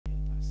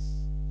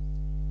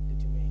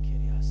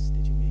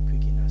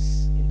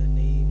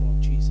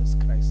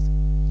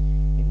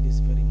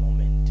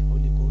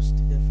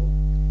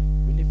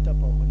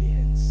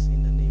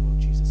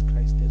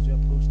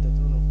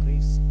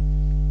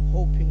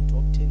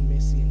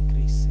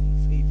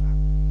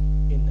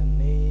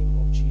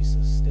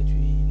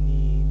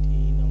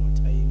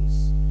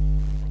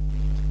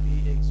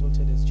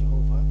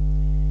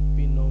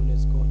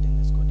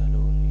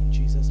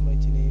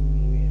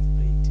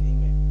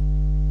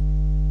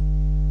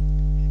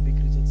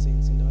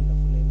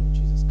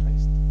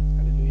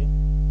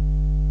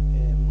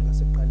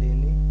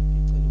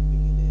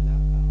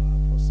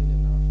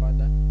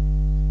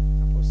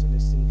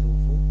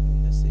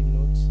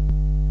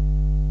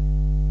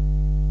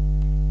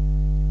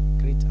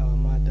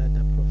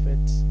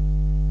prophet.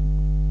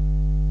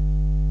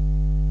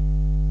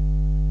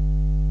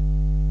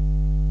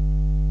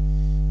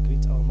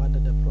 Greet our mother,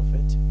 the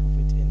prophet,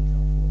 Prophet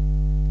Mafu.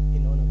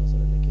 In honor of us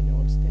all, and can you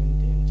all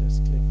stand and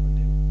just clap for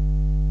them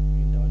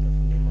in the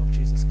wonderful name of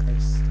Jesus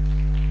Christ,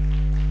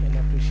 and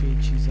appreciate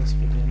Jesus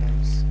for their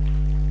lives.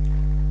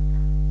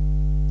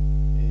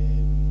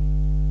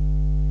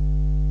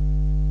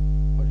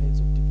 All heads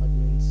of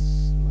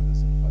departments,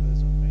 mothers and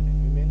fathers of men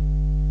and women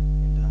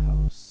in the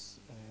house,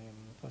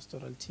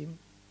 pastoral team,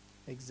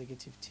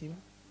 executive team,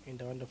 in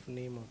the wonderful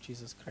name of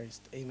Jesus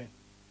Christ. Amen.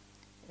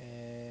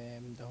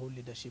 The whole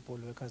leadership, all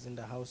workers in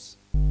the house,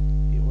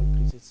 be all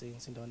greeted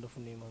saints in the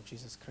wonderful name of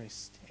Jesus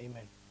Christ.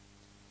 Amen.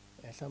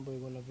 We're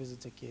going to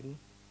visit again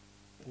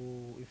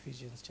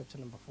Ephesians chapter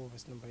number 4,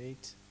 verse number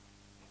 8.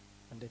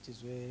 And that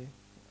is where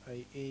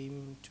I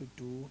aim to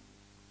do,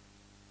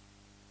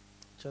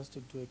 just to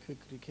do a quick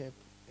recap,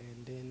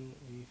 and then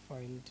we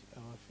find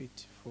our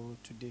feet for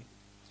today.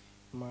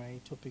 My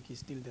topic is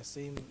still the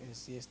same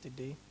as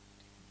yesterday,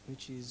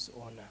 which is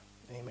honor.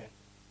 Amen.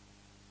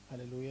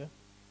 Hallelujah.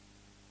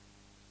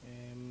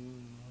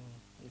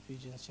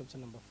 Ephesians chapter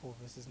number 4,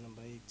 verses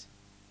number 8.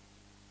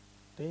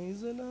 There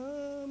is an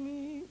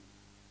army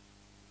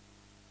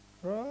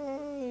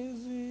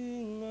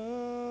rising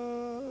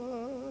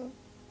up.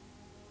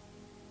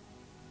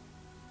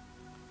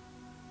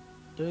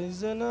 There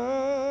is an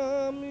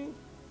army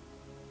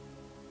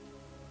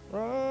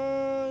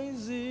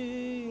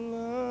rising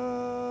up.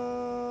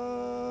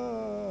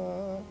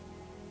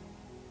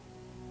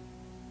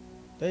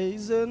 There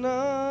is an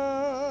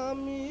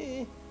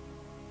army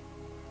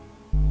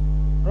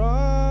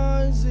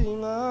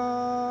rising up.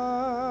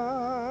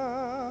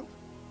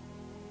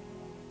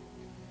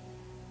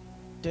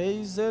 There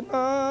is an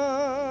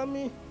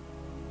army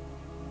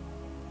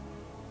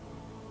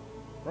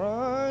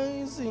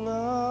rising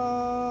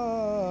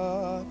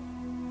up.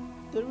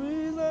 There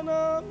is an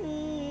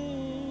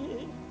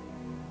army.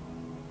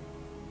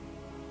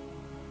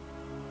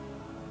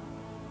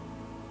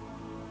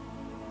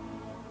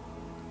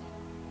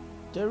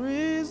 There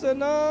is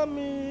an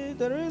army.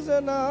 There is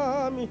an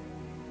army.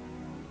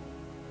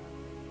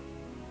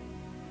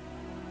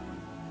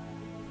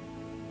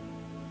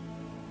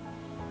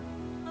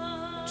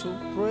 To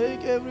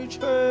break every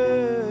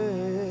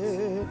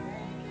chain.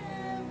 Break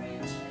every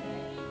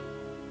chain.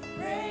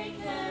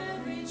 Break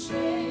every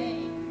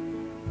chain.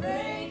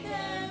 Break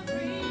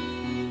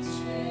every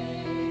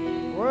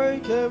chain.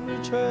 Break every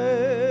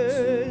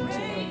chain.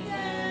 Break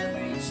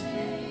every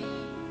chain.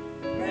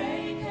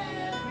 Break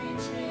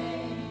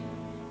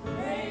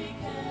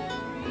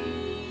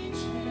every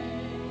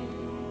chain.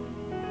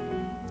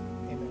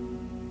 Amen.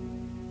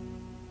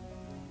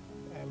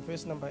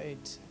 Verse number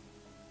 8.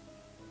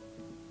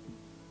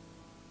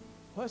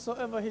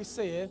 Whatsoever he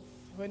saith,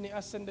 when he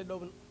ascended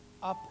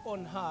up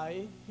on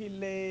high, he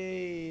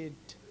led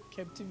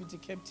captivity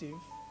captive,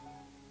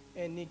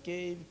 and he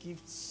gave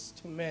gifts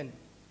to men.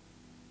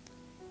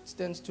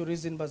 Stands to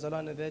reason,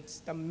 Bazalwane, that's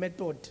the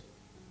method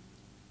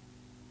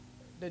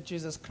that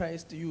Jesus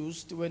Christ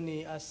used when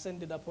he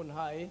ascended up on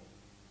high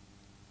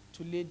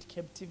to lead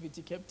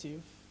captivity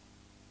captive,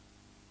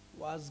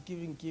 was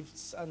giving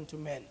gifts unto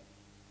men.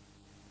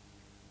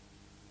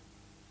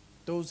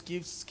 Those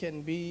gifts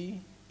can be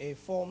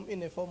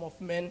in a form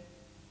of men.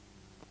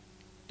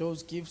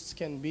 Those gifts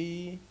can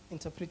be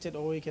interpreted,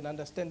 or we can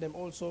understand them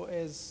also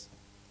as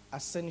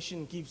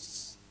ascension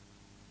gifts.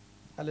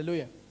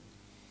 Hallelujah.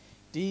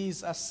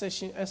 These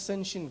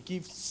ascension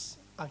gifts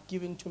are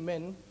given to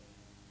men,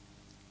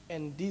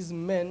 and these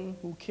men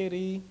who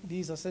carry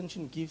these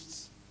ascension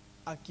gifts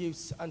are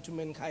gifts unto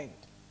mankind.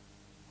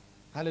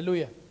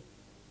 Hallelujah.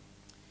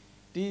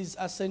 These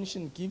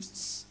ascension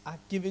gifts are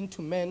given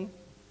to men,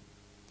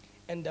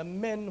 and the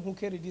men who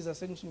carry these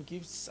ascension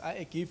gifts are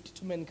a gift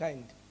to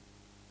mankind.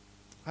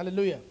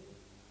 Hallelujah.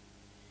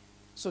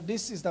 So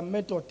this is the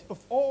method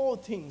of all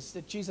things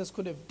that Jesus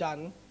could have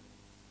done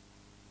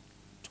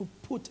to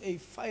put a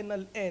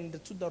final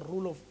end to the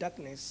rule of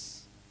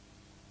darkness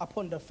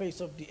upon the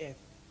face of the earth.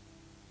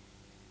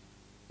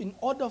 In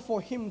order for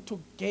him to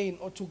gain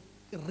or to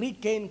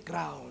regain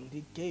ground,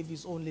 he gave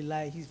his only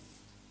life,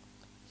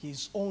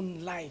 his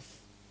own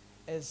life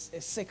as a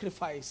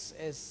sacrifice,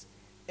 as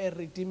a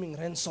redeeming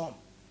ransom.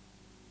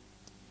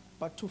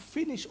 But to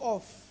finish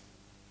off,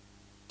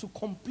 to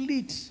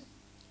complete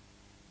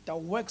the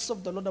works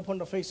of the Lord upon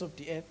the face of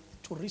the earth,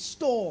 to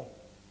restore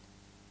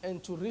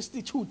and to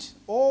restitute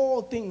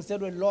all things that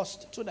were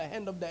lost to the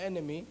hand of the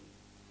enemy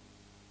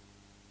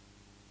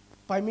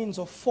by means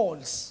of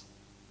falls,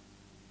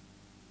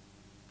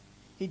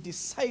 he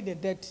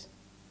decided that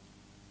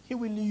he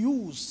will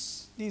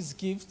use these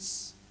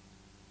gifts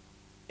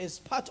as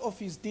part of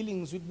his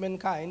dealings with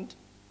mankind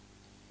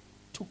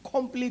to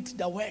complete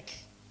the work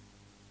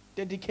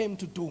that he came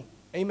to do.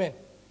 Amen.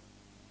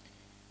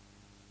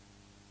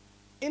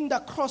 In the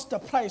cross, the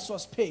price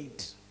was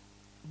paid.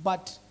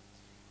 But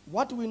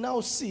what we now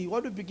see,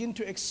 what we begin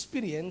to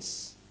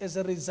experience as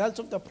a result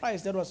of the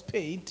price that was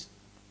paid,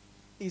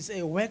 is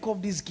a work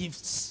of these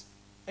gifts.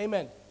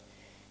 Amen.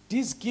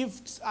 These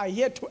gifts are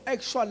here to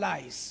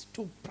actualize,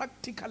 to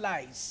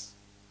practicalize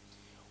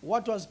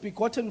what was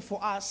begotten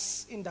for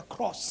us in the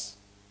cross.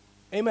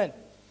 Amen.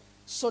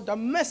 So the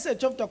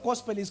message of the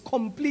gospel is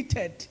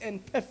completed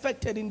and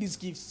perfected in these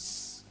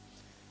gifts.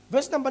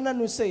 Verse number 9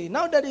 will say,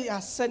 now that he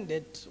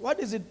ascended,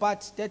 what is it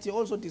but that he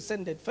also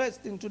descended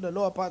first into the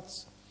lower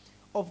parts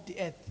of the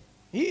earth?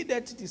 He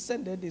that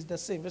descended is the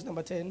same. Verse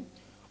number 10,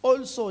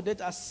 also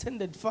that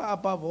ascended far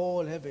above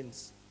all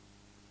heavens,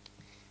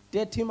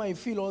 that he might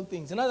fill all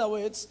things. In other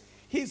words,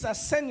 his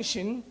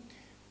ascension,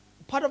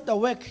 part of the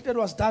work that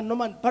was done,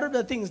 part of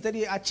the things that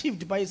he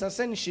achieved by his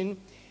ascension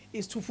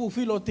is to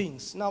fulfill all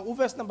things. Now,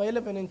 verse number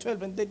 11 and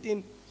 12 and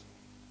 13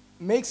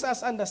 makes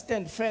us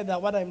understand further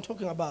what I'm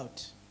talking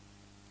about.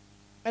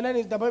 And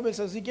then the Bible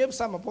says he gave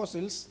some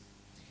apostles,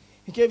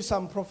 he gave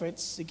some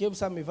prophets, he gave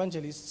some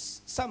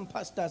evangelists, some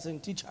pastors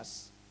and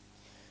teachers.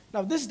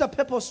 Now, this is the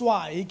purpose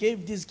why he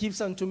gave these gifts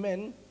unto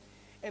men,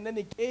 and then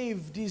he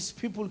gave these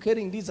people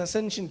carrying this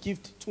ascension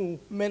gift to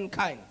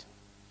mankind.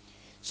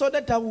 So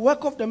that the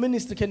work of the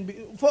ministry can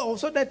be,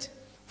 so that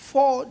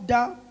for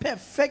the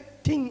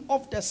perfecting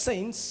of the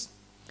saints,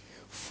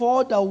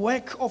 for the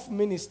work of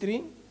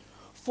ministry,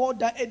 for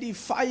the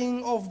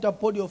edifying of the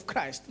body of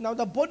Christ. Now,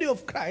 the body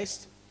of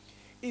Christ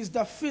is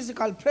the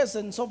physical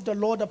presence of the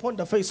Lord upon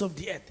the face of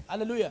the earth.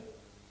 Hallelujah.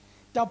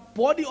 The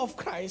body of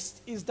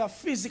Christ is the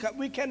physical.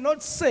 We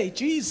cannot say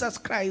Jesus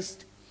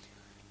Christ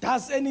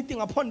does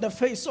anything upon the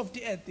face of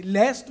the earth,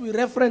 lest we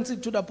reference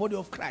it to the body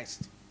of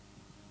Christ.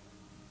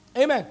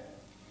 Amen.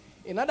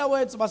 In other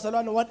words,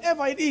 Barcelona,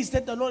 whatever it is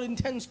that the Lord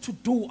intends to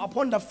do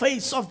upon the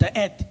face of the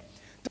earth,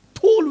 the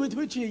tool with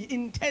which he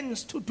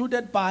intends to do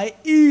that by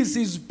is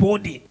his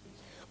body.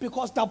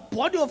 Because the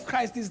body of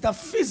Christ is the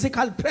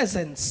physical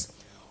presence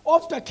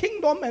of the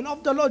kingdom and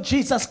of the Lord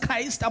Jesus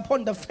Christ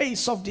upon the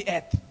face of the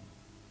earth.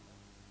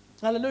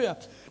 Hallelujah.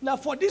 Now,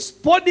 for this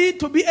body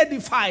to be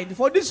edified,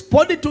 for this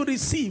body to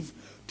receive,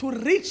 to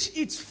reach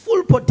its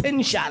full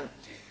potential,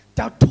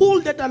 the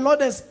tool that the Lord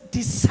has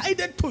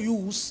decided to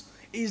use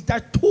is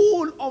the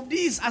tool of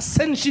these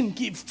ascension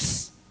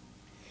gifts.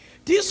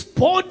 This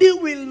body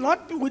will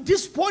not be,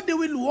 this body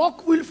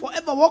will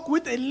forever walk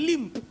with a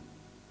limp.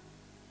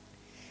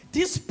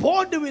 This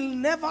body will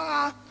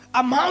never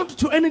amount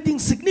to anything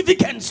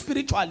significant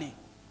spiritually.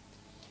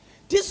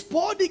 This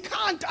body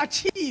can't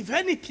achieve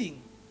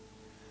anything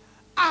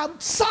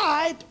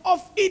outside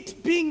of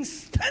it being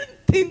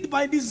strengthened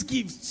by these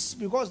gifts,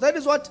 because that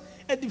is what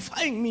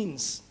edifying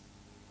means.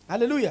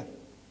 Hallelujah.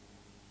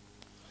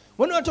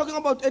 When we are talking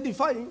about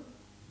edifying,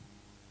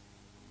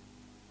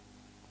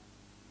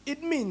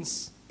 it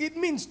means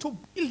to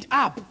build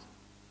up.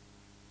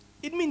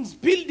 It means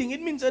building.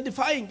 It means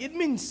edifying. It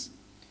means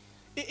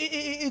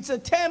it's a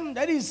term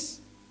that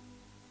is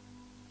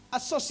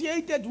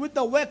associated with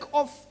the work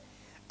of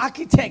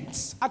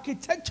architects,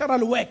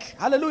 architectural work.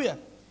 Hallelujah.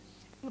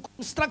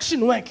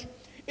 Construction work.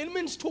 It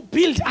means to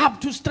build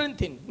up, to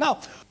strengthen. Now,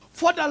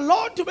 for the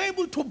Lord to be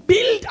able to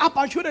build up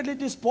accurately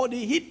this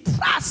body, he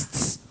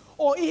trusts,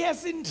 or he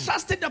has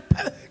entrusted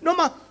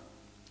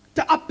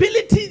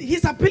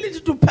his ability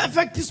to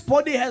perfect this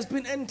body has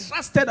been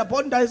entrusted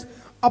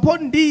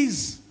upon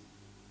these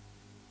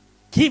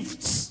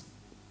gifts.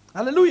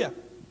 Hallelujah.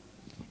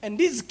 And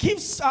these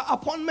gifts are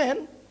upon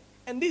men,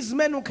 and these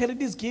men who carry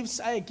these gifts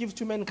are a gift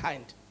to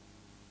mankind.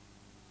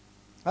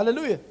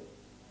 Hallelujah.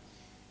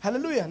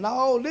 Hallelujah.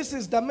 Now, this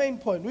is the main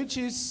point, which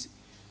is,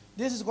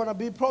 this is going to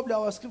be probably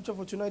our scripture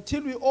for tonight.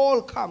 Till we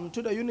all come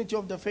to the unity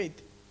of the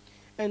faith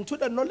and to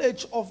the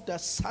knowledge of the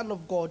Son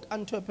of God,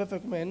 unto a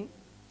perfect man,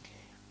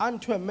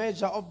 unto a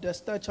measure of the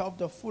stature of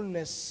the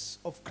fullness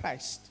of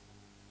Christ.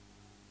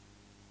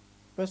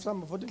 Verse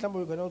number 14,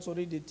 we can also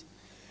read it.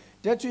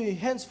 That we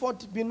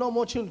henceforth be no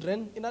more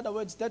children. In other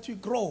words, that we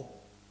grow.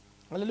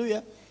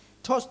 Hallelujah.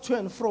 Tossed to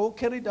and fro,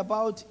 carried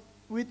about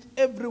with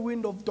every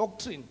wind of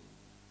doctrine,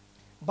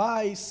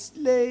 by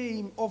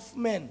sleight of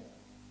men,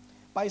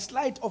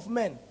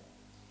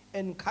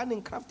 and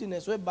cunning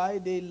craftiness, whereby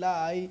they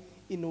lie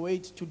in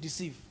wait to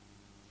deceive.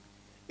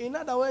 In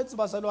other words,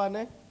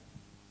 Barcelona,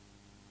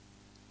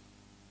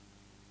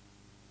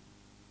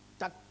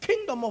 the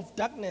kingdom of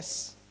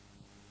darkness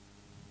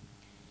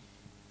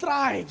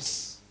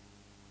thrives.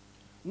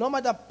 No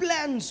matter the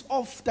plans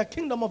of the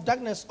kingdom of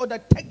darkness or the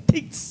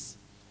tactics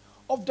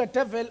of the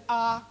devil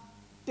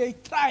they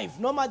thrive.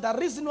 No matter the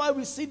reason why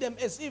we see them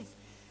as if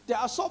they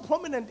are so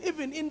prominent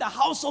even in the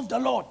house of the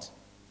Lord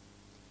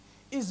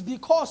is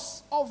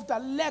because of the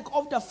lack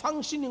of the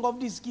functioning of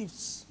these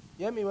gifts.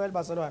 You hear me well,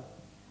 Barcelona?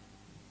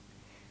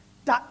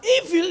 The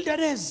evil that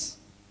has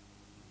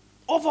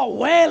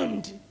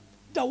overwhelmed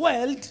the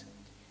world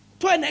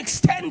to an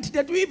extent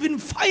that we even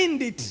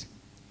find it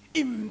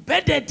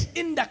embedded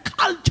in the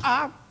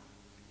culture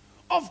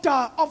of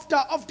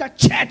the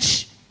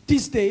church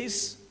these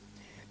days.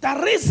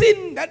 The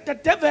reason that the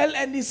devil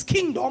and his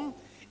kingdom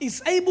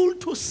is able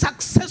to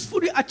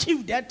successfully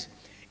achieve that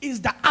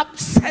is the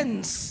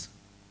absence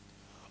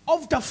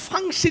of the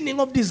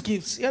functioning of these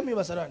gifts. Hear me,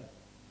 Basaran.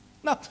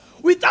 Now,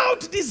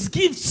 without these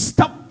gifts,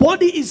 the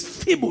body is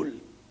feeble.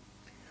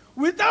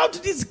 Without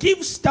these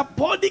gifts, the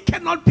body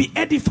cannot be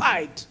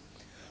edified.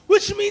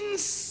 Which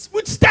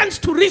stands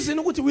to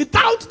reason,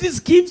 without these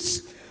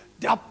gifts,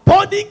 the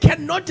body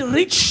cannot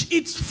reach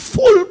its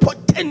full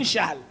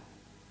potential.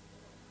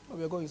 Oh,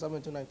 we are going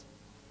somewhere tonight.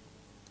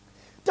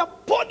 The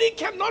body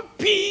cannot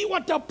be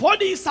what the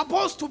body is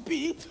supposed to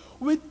be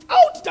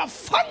without the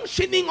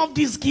functioning of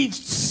these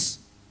gifts.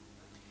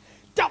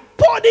 The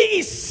body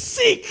is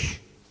sick.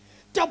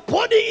 The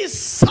body is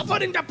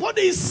suffering. The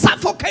body is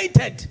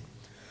suffocated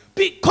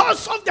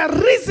because of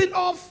the reason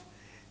of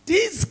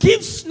these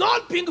gifts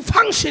not being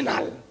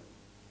functional.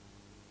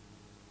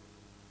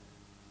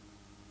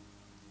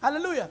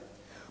 Hallelujah.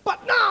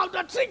 But now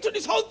the trick to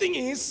this whole thing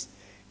is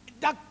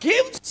the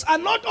gifts are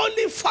not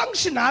only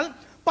functional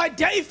by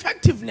their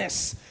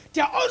effectiveness,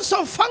 they are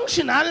also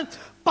functional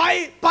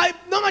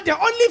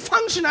they're only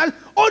functional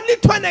only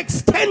to an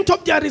extent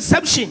of their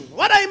reception.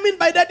 What I mean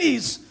by that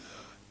is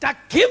the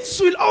gifts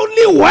will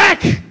only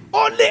work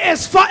only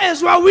as far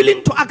as we are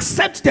willing to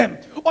accept them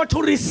or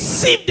to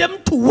receive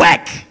them to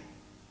work.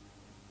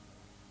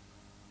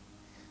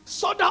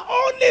 So the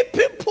only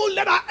people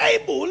that are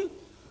able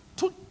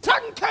to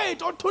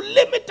truncate or to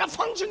limit the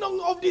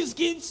functioning of these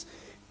gifts,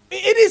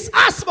 it is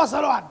us,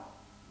 Bazalwan.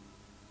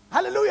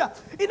 Hallelujah.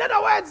 In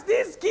other words,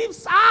 these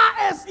gifts are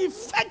as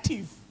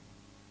effective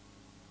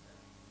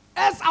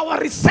as our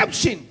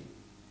reception.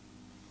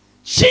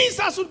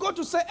 Jesus would go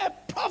to say, a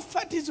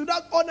prophet is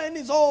without honor in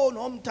his own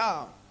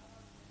hometown.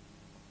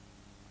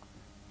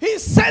 He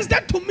says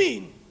that to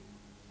mean,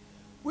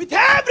 with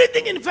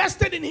everything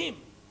invested in him,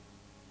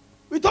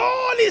 with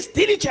all his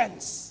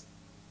diligence,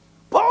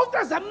 both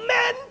as a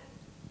man,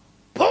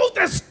 both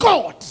as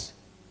God,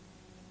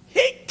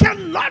 he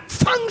cannot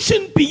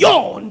function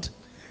beyond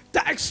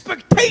the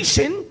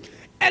expectation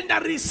and the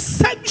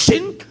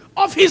reception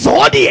of his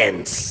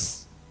audience.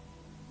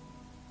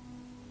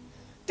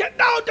 That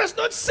now does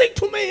not seek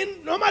to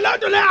mean no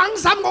malado le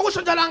angizami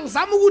ngokusho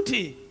angizami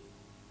ukuthi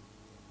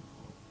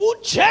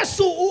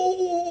uJesu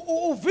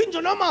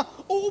uvinjo noma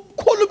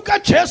ubukhulu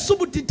bukaJesu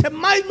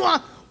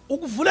budeterminwa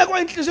ukuvuleka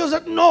kwenhliziyo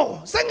zethu.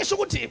 No, sengisho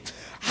ukuthi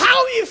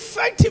how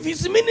effective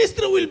his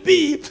ministry will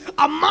be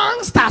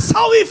amongst us,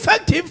 how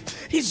effective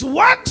his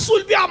works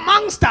will be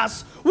amongst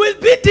us, will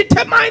be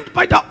determined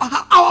by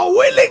our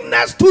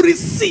willingness to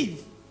receive.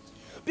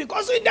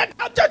 Because in that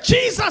chapter,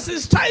 Jesus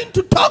is trying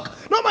to talk,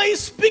 he's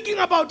speaking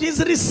about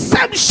his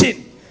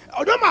reception,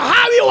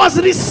 how he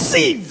was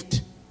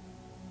received.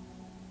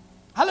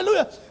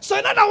 Hallelujah. So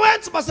in other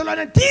words,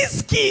 Barcelona,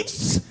 these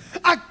gifts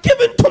are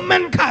given to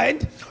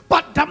mankind,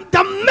 but the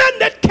men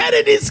that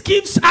carry these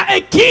gifts are a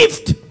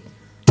gift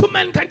to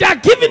mankind. They are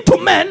given to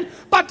men,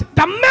 but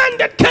the men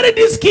that carry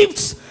these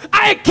gifts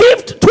are a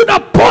gift to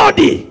the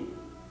body.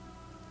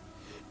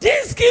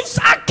 These gifts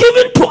are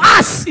given to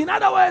us. In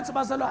other words,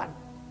 Barcelona,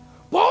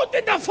 both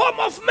in the form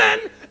of men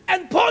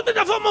and both in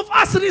the form of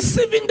us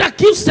receiving the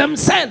gifts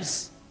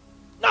themselves.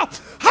 Now,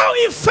 how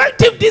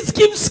effective these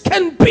gifts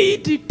can be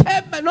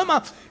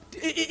determined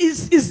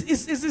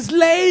is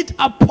laid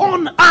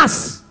upon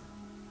us.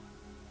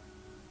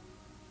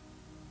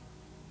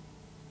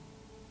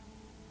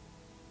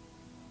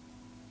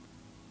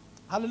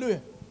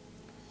 Hallelujah.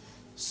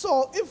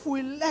 So if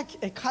we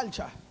lack a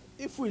culture,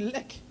 if we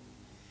lack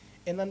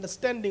an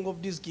understanding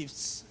of these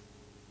gifts,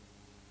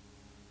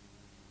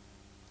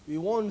 we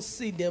won't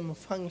see them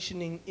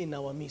functioning in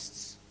our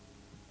midst.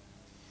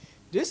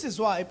 This is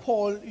why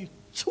Paul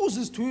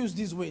chooses to use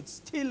these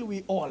words, till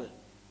we all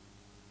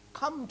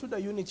come to the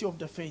unity of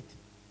the faith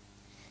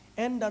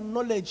and the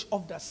knowledge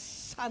of the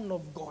Son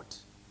of God,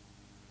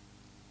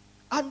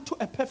 unto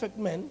a perfect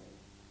man,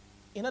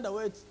 in other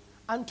words,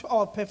 unto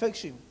our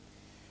perfection,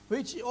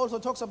 which he also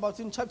talks about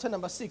in chapter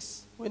number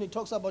 6, when he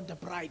talks about the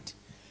bride,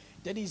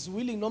 that is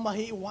willing,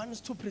 he wants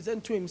to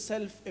present to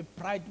himself a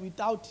bride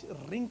without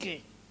wrinkle.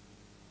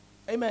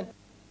 Amen.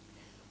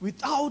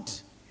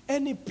 Without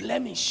any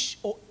blemish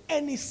or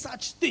any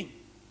such thing.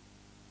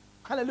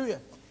 Hallelujah.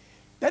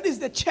 That is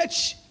the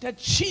church that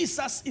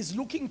Jesus is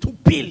looking to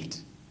build.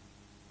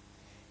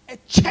 A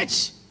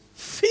church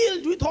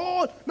filled with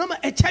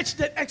a church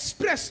that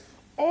expresses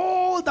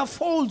all the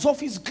folds of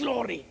his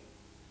glory.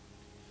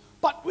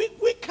 But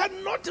we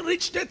cannot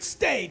reach that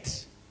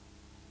state.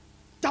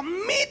 The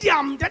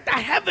medium that the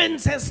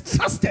heavens has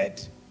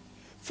trusted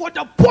for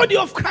the body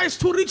of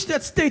Christ to reach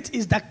that state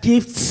is the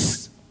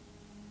gifts.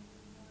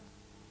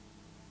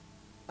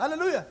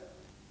 Hallelujah.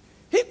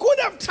 He could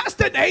have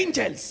trusted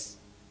angels.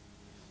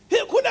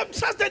 He could have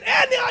trusted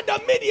any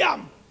other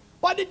medium.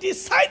 But he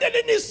decided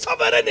in his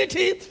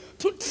sovereignty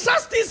to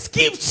trust his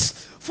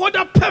gifts for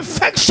the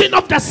perfection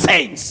of the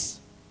saints.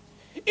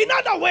 In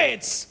other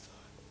words,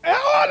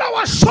 all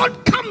our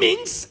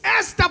shortcomings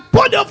as the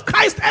body of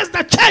Christ, as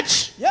the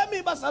church, hear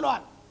me,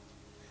 Barcelona,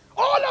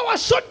 all our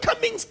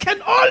shortcomings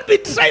can all be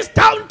traced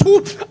down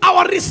to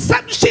our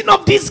reception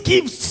of these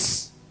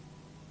gifts.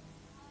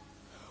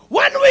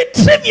 When we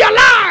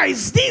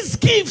trivialize these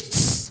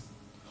gifts,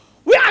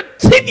 we are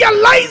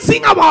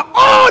trivializing our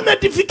own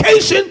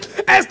edification.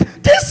 As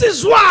this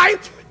is why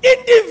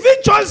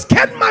Individuals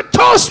can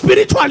mature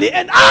spiritually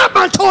and are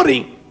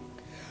maturing.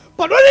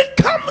 But when it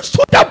comes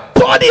to the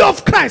body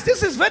of Christ,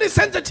 this is very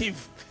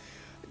sensitive.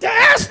 There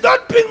has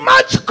not been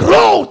much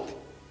growth.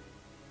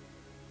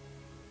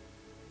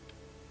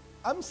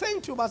 I'm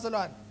saying to you,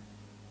 Barcelona,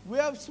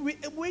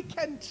 we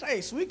can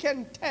trace, we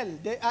can tell.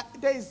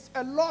 There is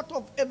a lot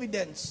of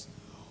evidence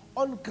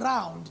on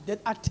ground that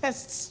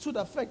attests to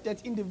the fact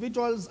that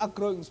individuals are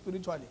growing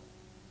spiritually.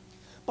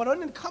 But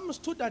when it comes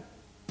to that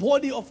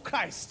body of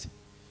Christ,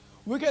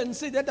 we can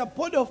see that the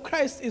body of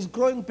Christ is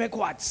growing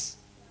backwards.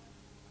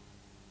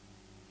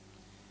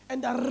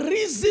 And the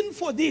reason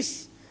for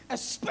this,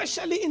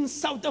 especially in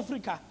South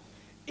Africa,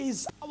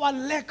 is our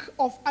lack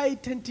of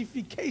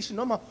identification,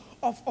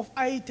 of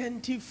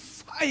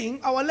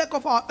identifying,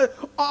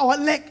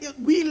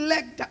 we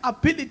lack the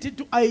ability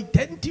to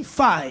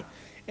identify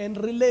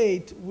and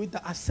relate with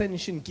the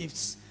ascension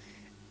gifts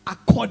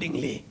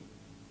accordingly.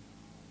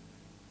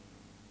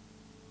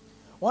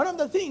 One of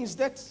the things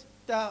that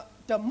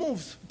the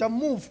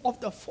move of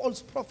the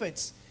false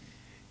prophets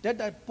that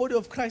the body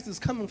of Christ is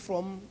coming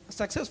from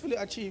successfully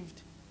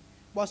achieved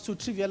was to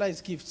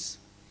trivialize gifts.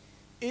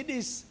 It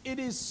is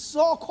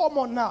so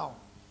common now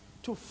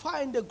to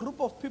find a group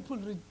of people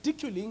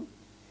ridiculing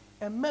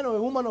a man or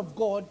a woman of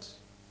God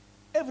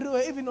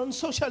everywhere, even on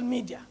social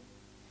media.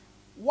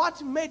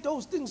 What made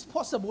those things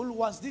possible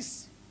was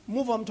this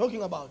move I'm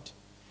talking about.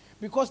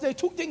 Because they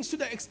took things to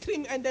the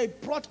extreme and they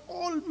brought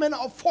all manner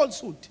of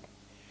falsehood.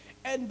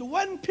 And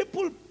when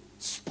people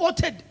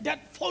spotted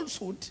that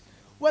falsehood,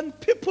 when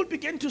people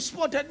began to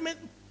spot that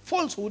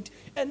falsehood,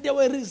 and there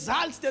were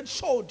results that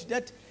showed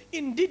that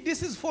indeed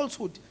this is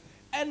falsehood,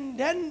 and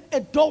then a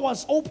door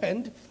was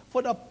opened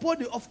for the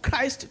body of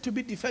Christ to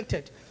be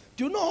defected.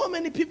 Do you know how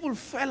many people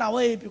fell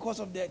away because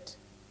of that?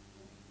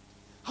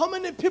 How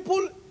many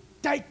people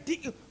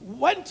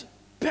went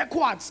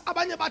backwards?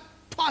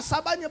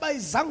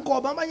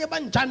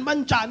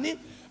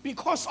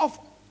 Because of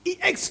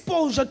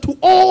exposure to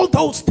all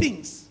those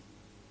things.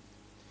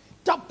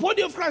 The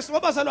body of Christ.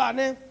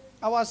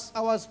 I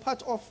was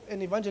part of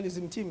an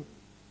evangelism team.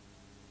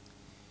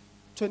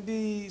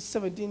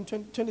 2016,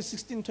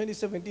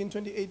 2017,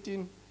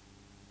 2018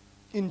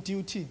 in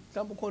duty.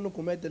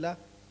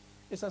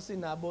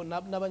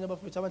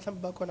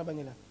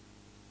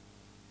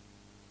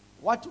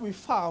 What we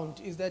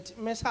found is that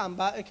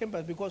Mesamba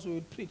campus, because we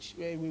would preach,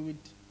 we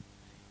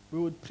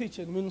would preach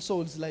and win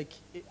souls like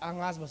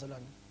Angas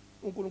Basalan.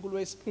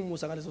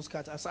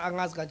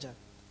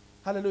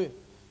 Hallelujah.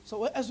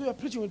 So as we are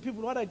preaching with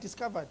people, what I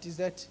discovered is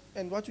that,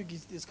 and what we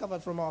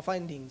discovered from our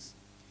findings,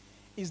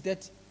 is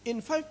that in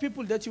 5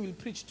 people that you will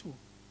preach to,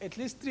 at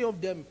least 3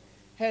 of them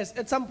has,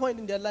 at some point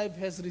in their life,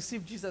 has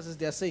received Jesus as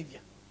their Savior.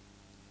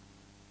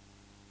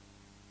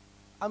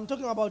 I'm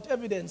talking about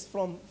evidence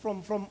from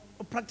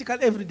practical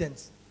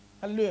evidence.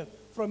 Hallelujah.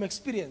 From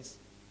experience.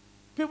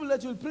 People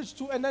that you will preach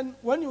to, and then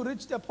when you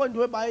reach the point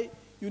whereby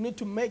you need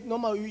to make,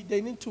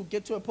 they need to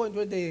get to a point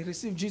where they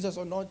receive Jesus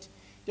or not,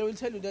 they will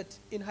tell you that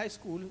in high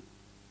school,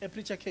 a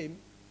preacher came,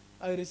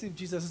 I received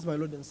Jesus as my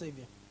Lord and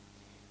Savior.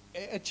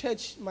 A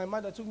church, my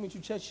mother took me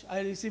to church, I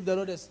received the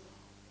Lord as.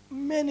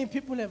 Many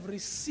people have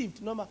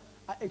received, are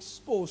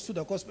exposed to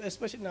the gospel,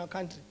 especially in our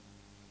country.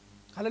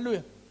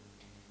 Hallelujah.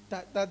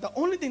 The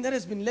only thing that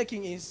has been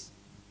lacking is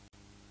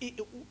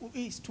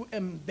to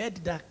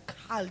embed the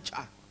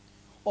culture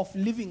of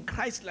living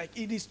Christ like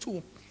it is,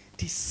 to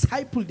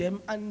disciple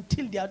them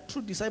until they are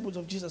true disciples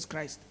of Jesus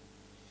Christ.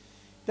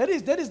 That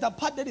is the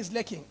part that is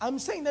lacking. I'm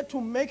saying that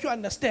to make you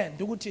understand,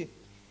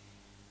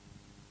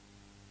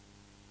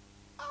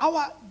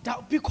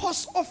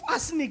 because of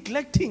us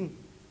neglecting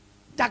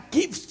the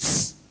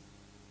gifts,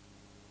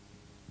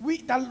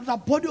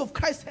 the body of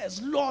Christ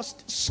has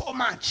lost so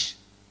much.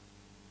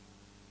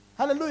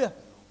 Hallelujah.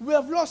 We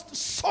have lost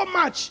so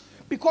much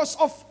because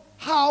of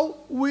how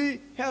we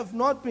have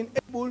not been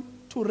able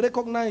to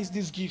recognize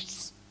these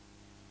gifts.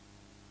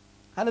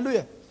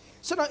 Hallelujah.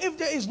 So now if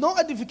there is no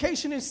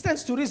edification, it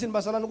stands to reason,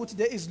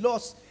 there is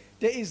loss,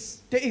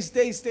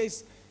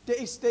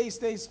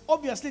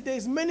 obviously there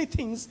is many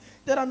things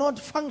that are not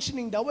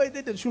functioning the way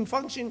that they should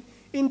function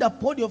in the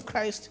body of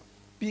Christ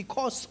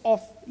because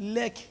of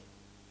lack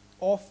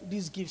of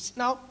these gifts.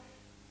 Now,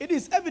 it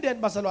is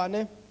evident,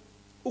 Barcelona,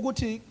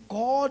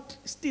 God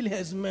still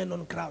has men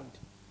on ground.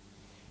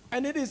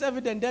 And it is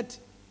evident that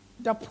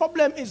the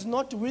problem is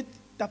not with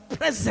the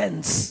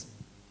presence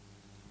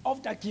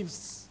of the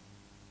gifts.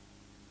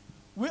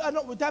 There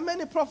are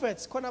many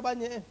prophets. There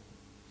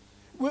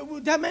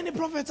are many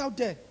prophets out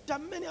there. There are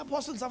many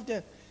apostles out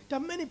there. There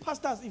are many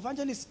pastors,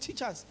 evangelists,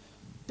 teachers.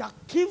 The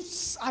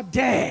gifts are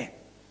there.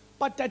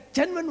 But the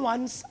genuine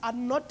ones are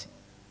not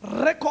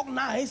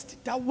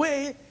recognized the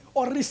way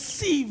or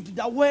received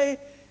the way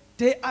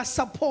they are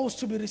supposed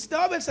to be received. The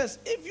Bible says,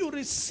 if you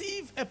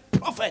receive a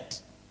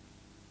prophet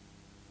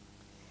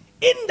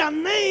in the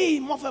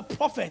name of a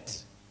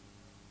prophet,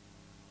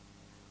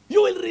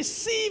 you will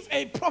receive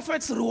a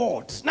prophet's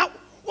reward. Now,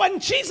 when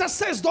Jesus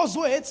says those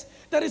words,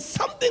 there is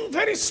something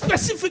very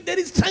specific that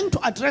he's trying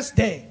to address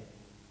there.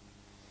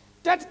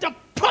 that the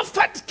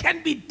prophet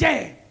can be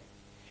there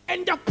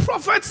and the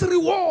prophet's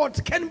reward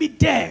can be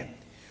there.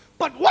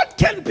 But what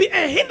can be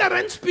a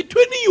hindrance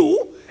between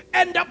you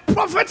and the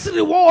prophet's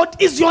reward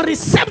is your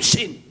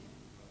reception.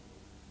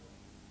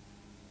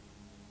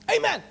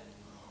 Amen.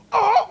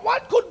 Or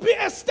what could be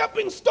a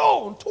stepping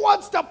stone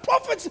towards the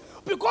prophets,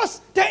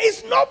 because there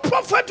is no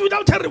prophet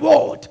without a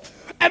reward.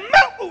 And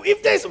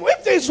if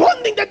there's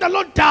one thing that the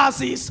Lord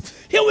does is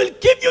he will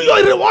give you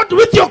your reward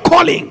with your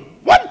calling.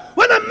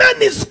 When a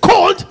man is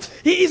called,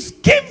 he is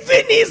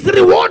given his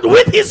reward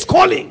with his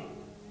calling.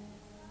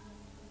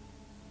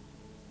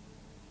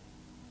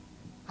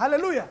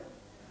 Hallelujah.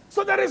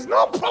 So there is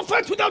no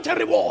prophet without a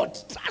reward.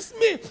 Trust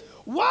me.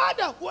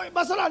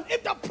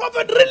 If the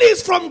prophet really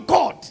is from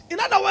God, in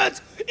other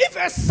words, if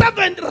a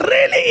servant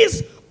really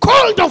is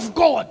called of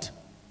God,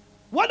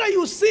 whether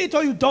you see it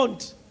or you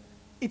don't,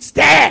 it's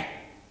there.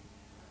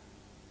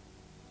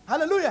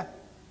 Hallelujah.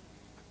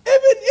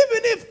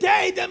 Even if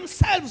they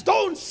themselves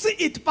don't see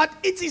it, but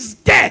it is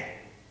there.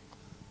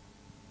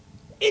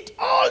 It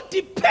all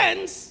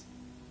depends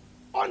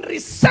on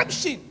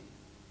reception.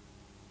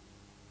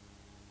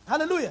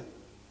 Hallelujah.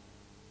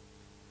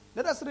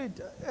 Let us read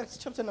Acts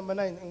chapter number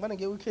 9. I'm going to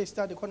get a case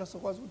study.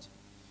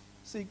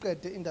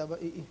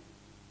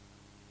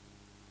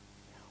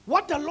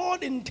 What the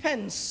Lord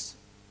intends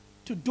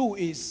to do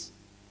is,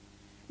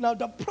 now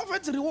the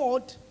prophet's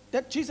reward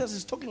that Jesus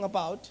is talking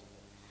about,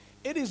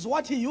 it is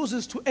what he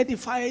uses to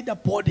edify the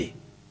body.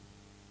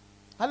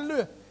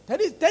 Hallelujah.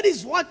 That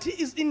is what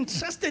he is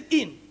interested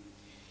in.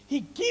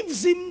 He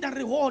gives him the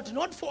reward,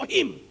 not for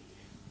him,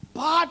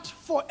 but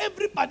for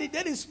everybody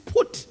that is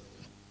put,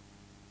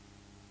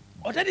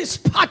 or that is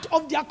part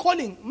of their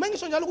calling.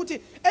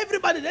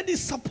 Everybody that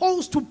is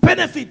supposed to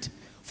benefit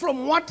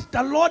from what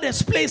the Lord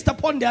has placed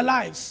upon their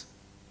lives.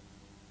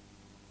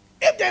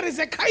 If there is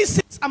a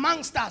crisis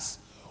amongst us,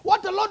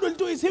 what the Lord will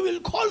do is he will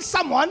call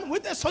someone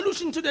with a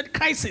solution to that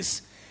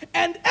crisis.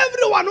 And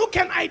everyone who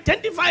can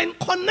identify and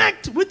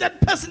connect with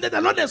that person that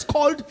the Lord has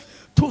called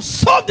to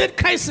solve that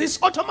crisis,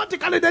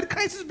 automatically that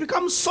crisis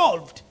becomes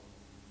solved.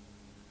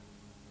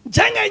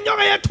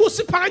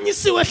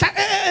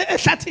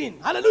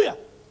 Hallelujah.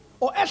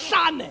 Or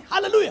ehlane.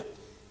 Hallelujah.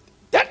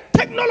 That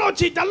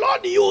technology the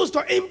Lord used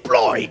or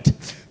employed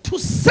to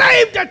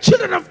save the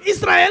children of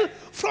Israel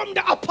from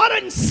the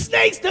apparent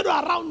snakes that were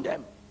around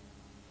them.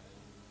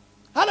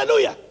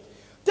 Hallelujah.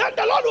 Then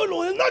the Lord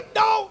will not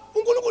now,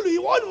 he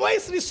won't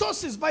waste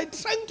resources by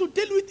trying to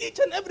deal with each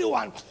and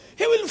everyone.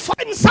 He will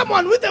find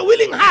someone with a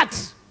willing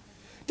heart.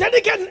 Then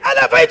he can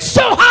elevate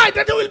so high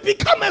that he will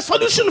become a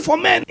solution for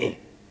many.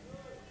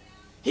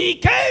 He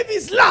gave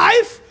his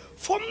life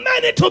for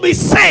many to be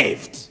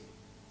saved.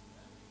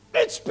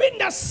 It's been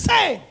the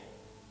same.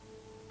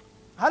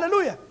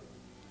 Hallelujah.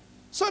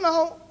 So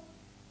now,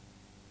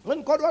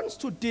 when God wants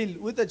to deal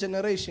with a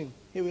generation,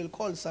 he will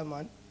call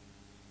someone,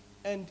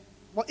 and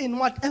in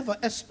whatever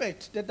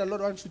aspect that the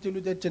Lord wants to deal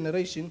with that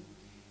generation,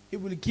 he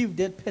will give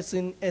that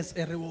person as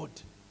a reward.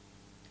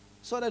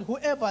 So that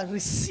whoever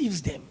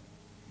receives them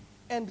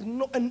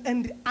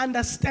and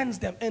understands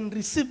them and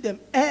receives them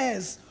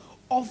as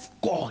of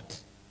God,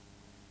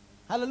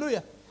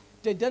 hallelujah,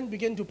 they then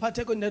begin to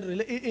partake in that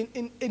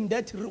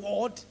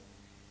reward,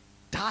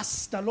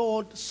 thus the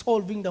Lord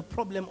solving the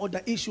problem or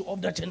the issue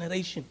of the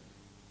generation.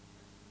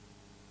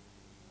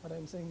 What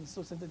I'm saying is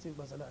so sensitive,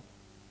 Basalan.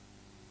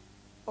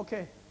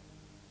 Okay.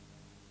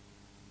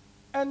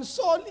 And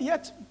Saul,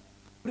 yet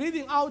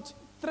breathing out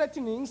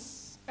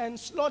threatenings and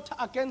slaughter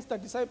against the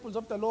disciples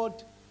of the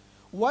Lord,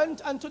 went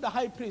unto the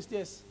high priest,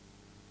 yes,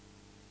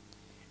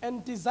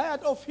 and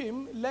desired of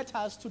him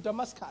letters to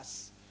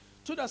Damascus,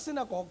 to the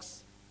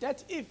synagogues,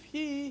 that if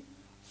he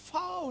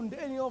found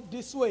any of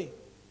this way,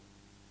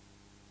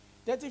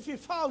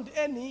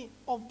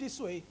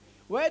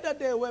 whether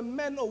they were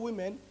men or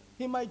women,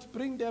 he might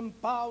bring them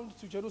bound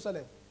to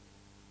Jerusalem.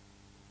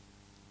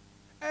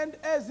 And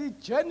as he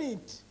journeyed,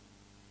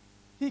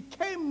 he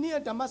came near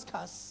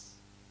Damascus,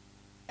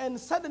 and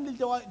suddenly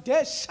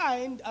there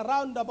shined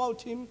around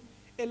about him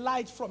a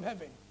light from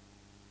heaven.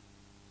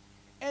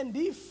 And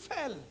he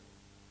fell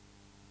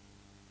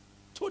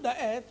to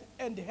the earth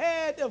and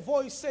heard a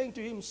voice saying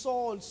to him,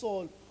 Saul,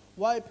 Saul,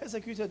 why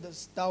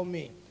persecutest thou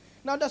me?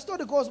 Now the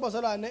story goes,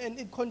 and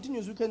it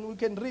continues. We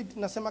can read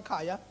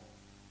Nasemakaya.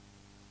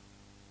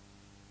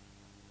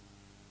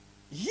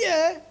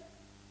 Here,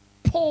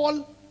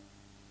 Paul,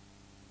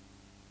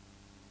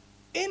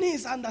 in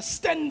his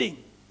understanding,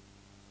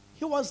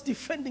 he was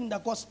defending the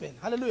gospel.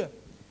 Hallelujah.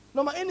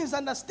 No, in his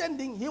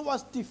understanding, he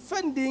was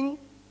defending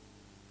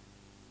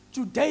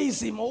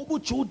Judaism or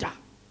Judah.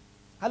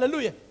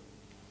 Hallelujah.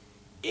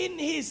 In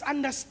his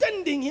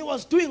understanding, he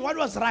was doing what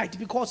was right,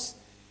 because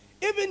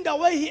even the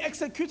way he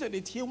executed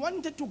it, he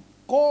wanted to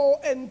go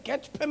and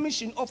get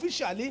permission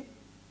officially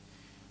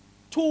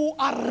to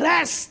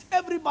arrest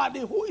everybody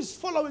who is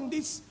following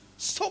this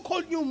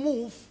so-called new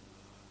move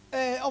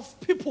of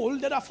people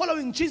that are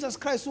following Jesus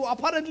Christ, who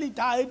apparently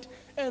died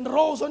and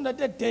rose on the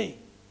dead day,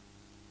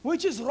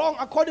 which is wrong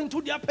according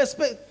to their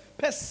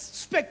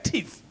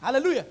perspective.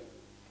 Hallelujah.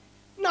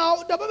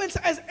 Now, the Bible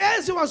says,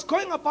 as he was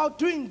going about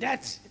doing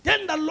that,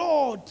 then the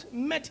Lord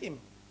met him.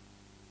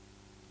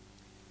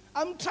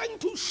 I'm trying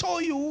to show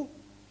you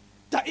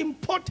the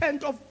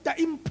importance of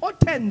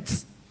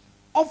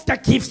the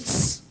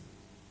gifts,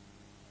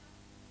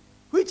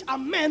 which are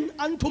men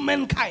unto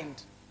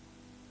mankind.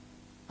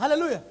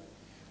 Hallelujah.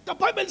 The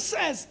Bible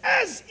says,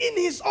 as in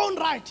his own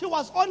right, he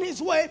was on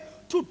his way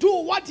to do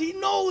what he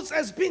knows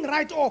as being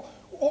right, or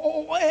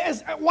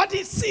as what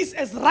he sees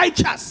as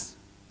righteous.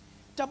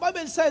 The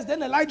Bible says,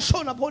 then a light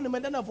shone upon him,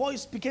 and then a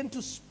voice began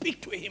to speak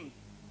to him.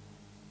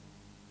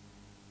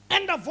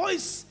 And the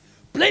voice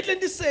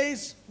blatantly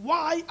says,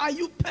 why are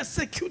you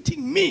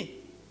persecuting me?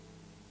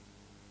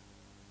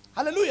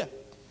 Hallelujah.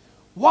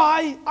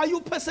 Why are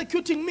you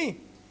persecuting me?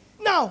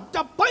 Now,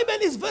 the Bible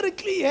is very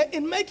clear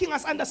in making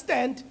us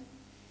understand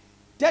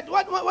that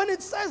when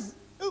it says,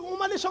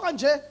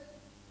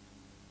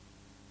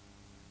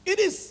 it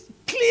is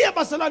clear,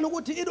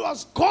 it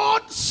was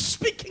God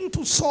speaking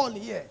to Saul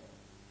here.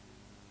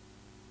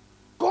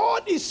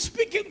 God is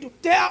speaking to,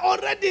 they are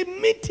already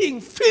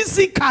meeting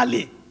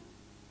physically.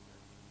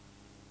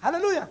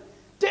 Hallelujah.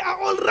 They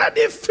are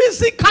already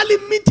physically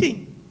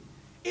meeting.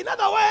 In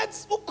other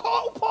words,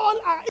 Paul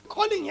are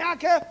calling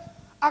yake,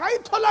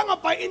 are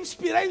by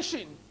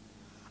inspiration.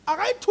 Are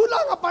by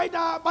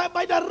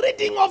the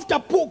reading of the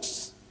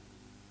books.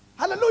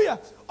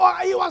 Hallelujah. Or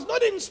he was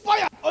not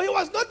inspired, or he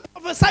was not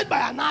prophesied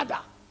by another.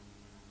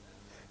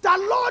 The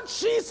Lord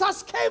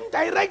Jesus came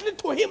directly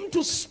to him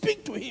to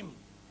speak to him.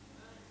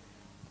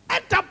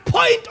 At the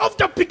point of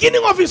the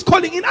beginning of his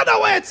calling. In other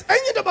words, I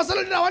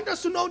want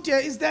us to note here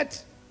is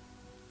that,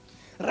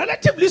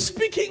 relatively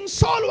speaking,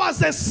 Saul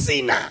was a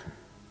sinner.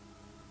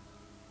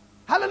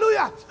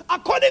 Hallelujah.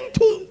 According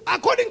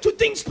to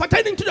things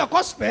pertaining to the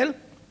gospel,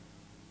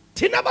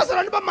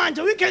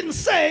 we can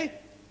say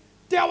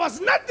there was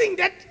nothing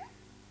that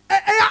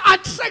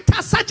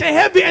attracted such a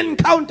heavy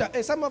encounter.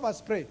 Hey, some of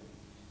us pray.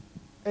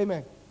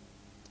 Amen.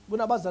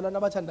 There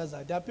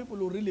are people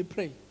who really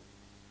pray,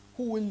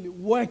 who will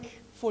work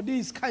for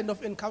these kind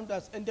of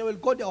encounters, and they will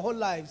go their whole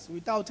lives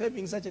without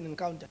having such an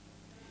encounter.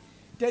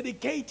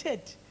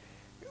 Dedicated,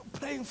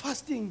 praying,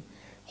 fasting,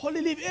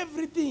 holy life,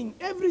 everything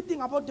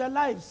about their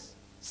lives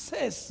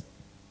says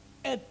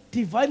a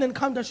divine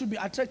encounter should be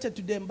attracted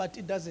to them, but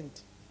it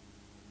doesn't.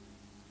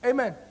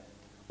 Amen.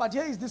 But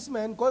here is this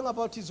man going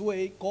about his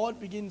way. God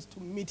begins to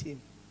meet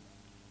him.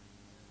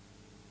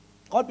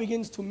 God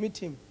begins to meet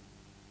him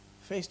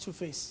face to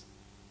face.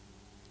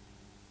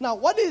 Now,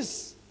 what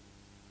is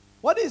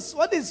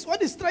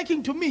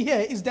striking to me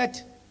here is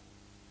that,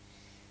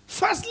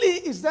 firstly,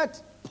 is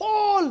that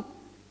Paul,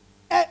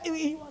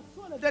 he was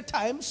Saul at that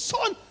time.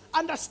 Saul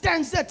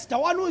understands that the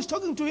one who is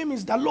talking to him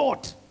is the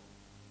Lord.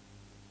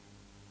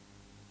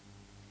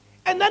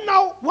 And then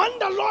now, when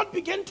the Lord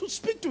began to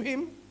speak to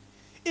him,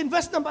 in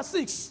verse number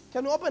 6,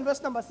 can you open verse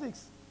number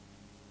 6?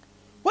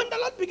 When the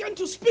Lord began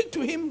to speak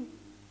to him,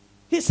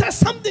 he says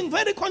something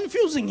very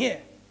confusing here.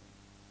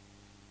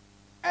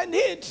 And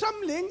he,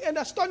 trembling and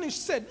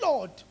astonished, said,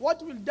 Lord,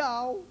 what wilt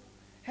thou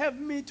have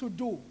me to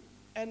do?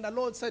 And the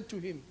Lord said to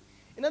him.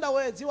 In other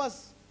words,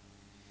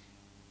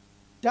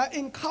 the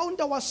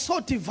encounter was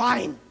so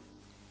divine,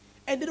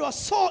 and it was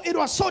so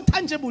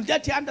tangible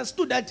that he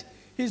understood that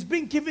he's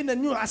being given a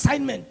new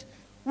assignment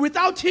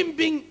without there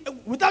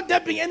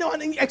being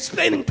anyone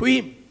explaining to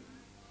him.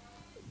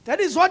 That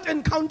is what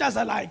encounters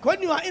are like.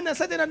 When you are in a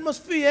certain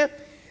atmosphere,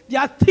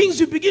 there are things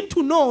you begin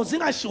to know.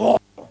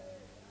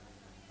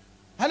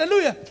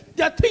 Hallelujah.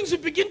 There are things you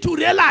begin to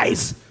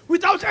realize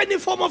without any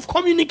form of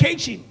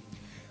communication.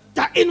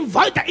 The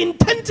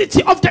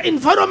intensity of the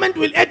environment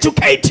will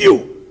educate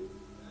you.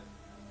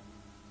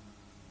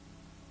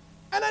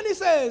 And then he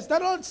says, the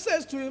Lord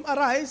says to him,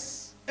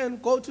 arise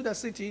and go to the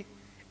city,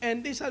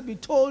 and it shall be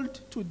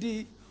told to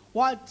thee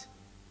what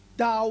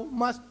thou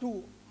must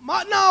do.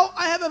 Now,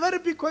 I have a very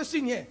big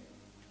question here.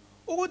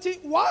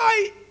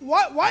 Why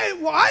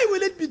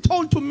will it be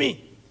told to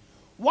me?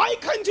 Why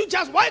can't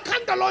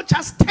the Lord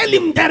just tell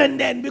him there and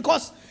then?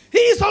 Because he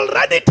is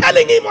already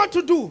telling him what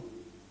to do.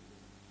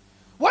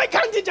 Why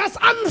can't he just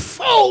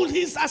unfold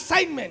his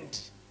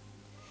assignment?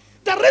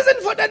 The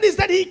reason for that is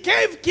that he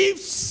gave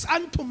gifts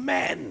unto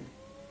men.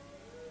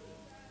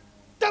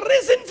 The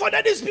reason for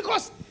that is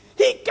because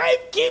he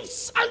gave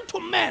gifts unto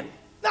men.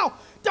 Now,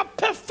 the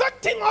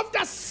perfecting of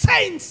the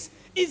saints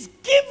is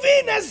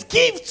given as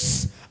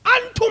gifts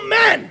unto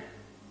men.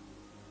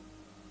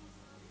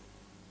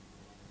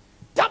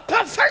 The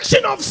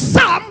perfection of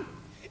some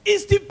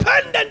is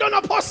dependent on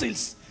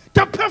apostles.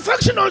 The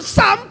perfection of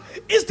some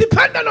is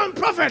dependent on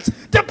prophets.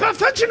 The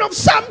perfection of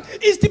some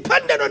is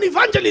dependent on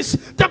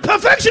evangelists. The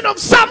perfection of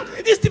some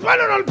is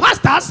dependent on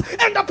pastors.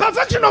 And the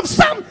perfection of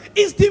some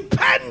is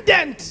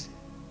dependent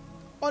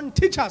on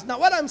teachers. Now,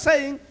 what I'm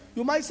saying,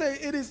 you might say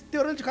it is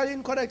theoretically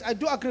incorrect. I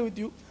do agree with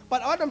you.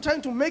 But what I'm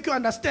trying to make you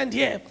understand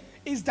here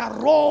is the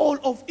role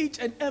of each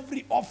and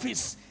every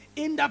office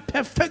in the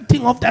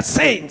perfecting of the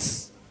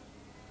saints.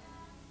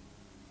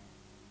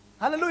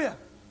 Hallelujah.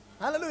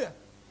 Hallelujah.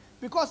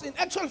 Because in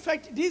actual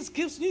fact, these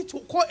gifts need to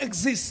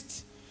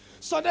coexist.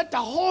 so that the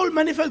whole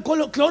manifold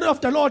glory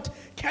of the Lord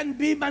can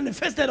be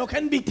manifested or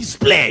can be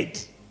displayed.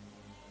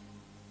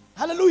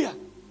 Hallelujah.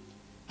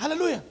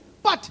 Hallelujah.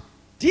 But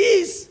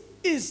this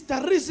is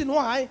the reason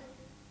why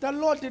the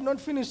Lord did not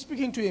finish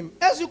speaking to him.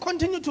 As you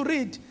continue to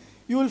read,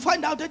 you will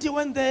find out that he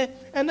went there,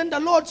 and then the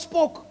Lord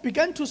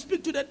began to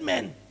speak to that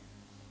man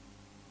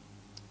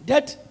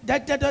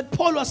that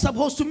Paul was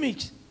supposed to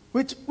meet,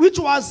 which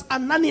was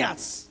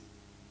Ananias.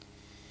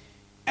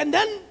 And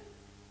then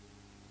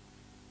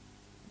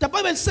the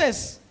Bible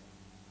says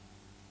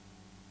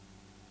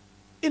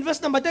in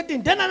verse number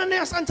 13, then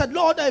Ananias answered,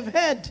 Lord, I've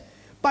heard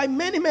by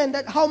many men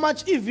that how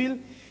much evil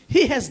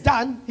he has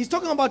done. He's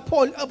talking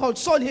about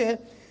Saul here,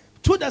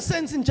 to the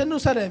saints in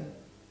Jerusalem.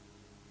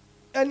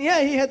 And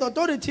here he had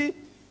authority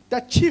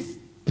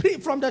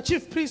from the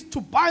chief priest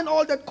to bind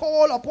all that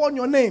call upon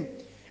your name.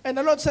 And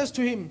the Lord says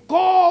to him,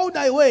 go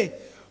thy way,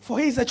 for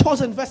he is a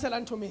chosen vessel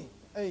unto me.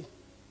 Hey.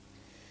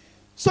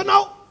 So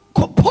now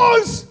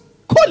Paul's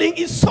calling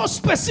is so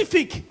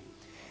specific,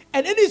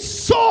 and it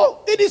is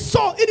so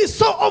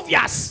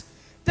obvious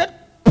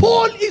that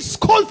Paul is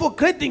called for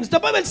great things. The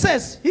Bible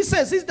says,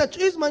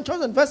 he's my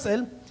chosen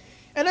vessel,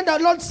 and then the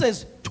Lord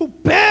says, to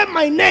bear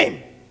my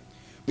name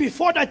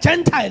before the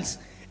Gentiles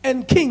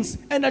and kings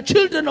and the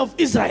children of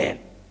Israel.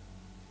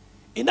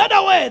 In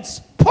other words,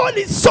 Paul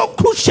is so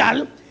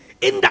crucial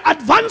in the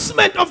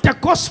advancement of the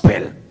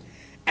gospel.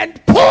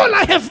 And Paul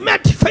I have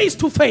met face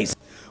to face,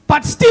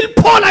 but still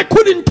Paul I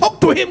couldn't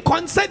talk to him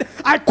concerned.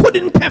 I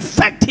couldn't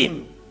perfect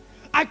him.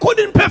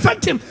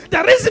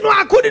 The reason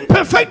why I couldn't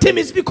perfect him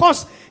is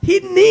because he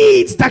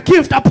needs the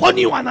gift upon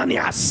you,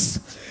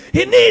 Ananias.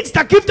 He needs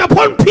the gift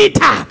upon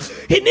Peter.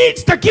 He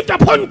needs the gift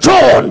upon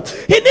John.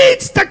 He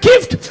needs the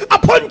gift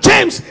upon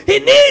James. He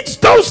needs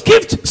those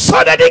gifts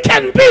so that he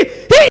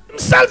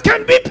himself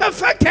can be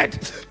perfected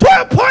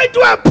to a point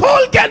where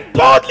Paul can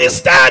boldly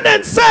stand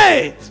and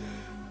say,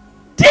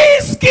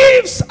 these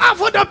gifts are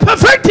for the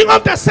perfecting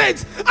of the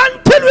saints,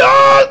 until we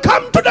all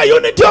come to the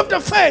unity of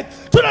the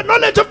faith, to the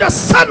knowledge of the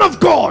Son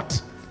of God.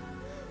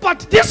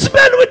 But this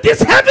man with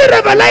this heavy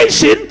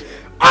revelation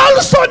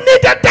also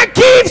needed the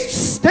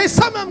gifts. There's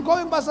some I'm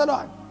going,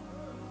 Barcelona.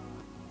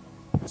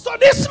 So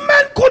this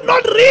man could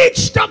not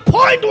reach the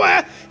point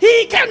where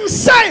he can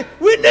say,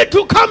 we need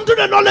to come to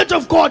the knowledge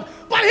of God.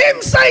 By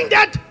him saying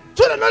that,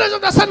 to the knowledge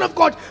of the Son of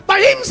God, by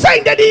him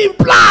saying that, he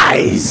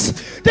implies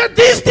that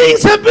these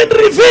things have been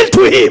revealed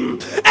to him,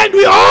 and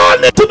we all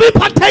need to be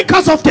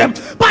partakers of them.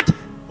 But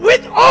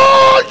with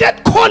all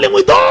that calling,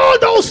 with all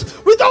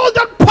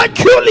that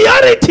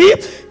peculiarity,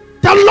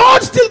 the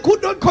Lord still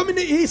could not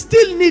communicate. He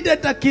still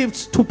needed the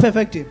gifts to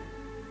perfect him.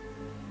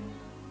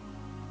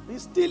 He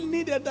still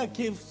needed the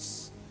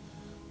gifts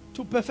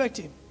to perfect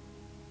him.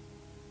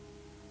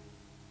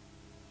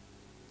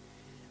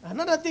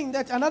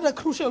 Another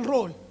crucial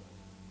role.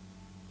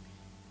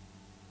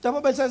 The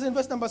Bible says in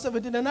verse number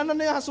 17, and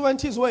Ananias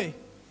went his way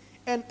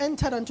and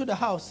entered into the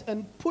house,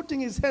 and putting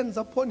his hands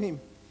upon him,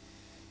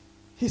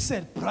 he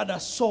said, Brother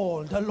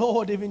Saul, the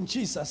Lord, even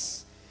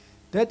Jesus,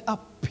 that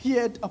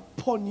appeared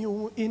upon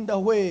you in the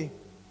way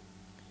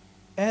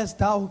as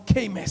thou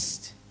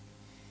camest,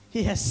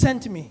 he has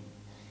sent me,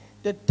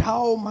 that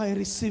thou might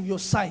receive your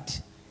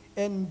sight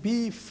and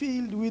be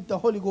filled with the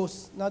Holy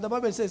Ghost. Now the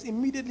Bible says,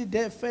 immediately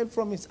there fell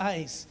from his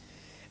eyes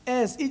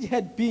as it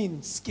had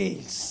been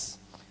scales,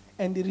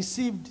 and he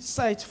received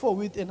sight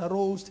forthwith and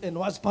arose and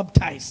was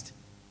baptized.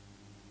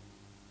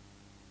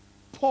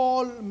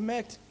 Paul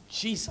met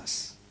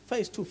Jesus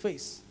face to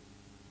face.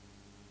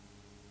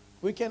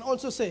 We can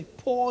also say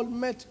Paul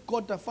met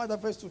God the Father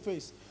face to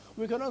face.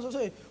 We can also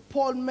say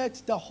Paul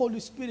met the Holy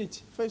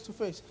Spirit face to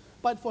face.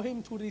 But for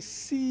him to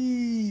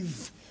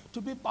receive,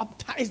 to be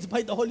baptized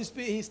by the Holy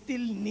Spirit, he still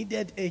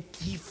needed a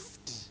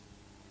gift.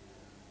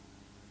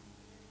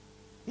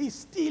 He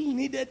still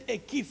needed a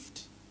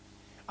gift.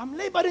 I'm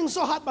laboring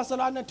so hard,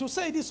 Barcelona, to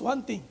say this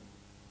one thing,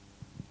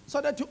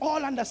 so that you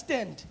all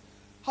understand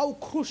how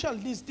crucial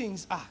these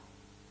things are.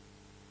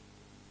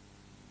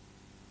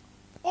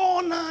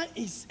 Honor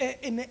is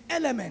an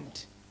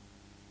element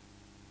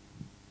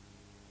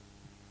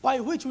by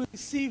which we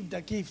receive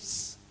the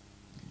gifts.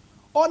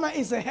 Honor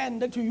is a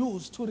hand that you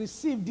use to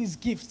receive these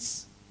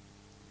gifts.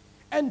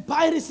 And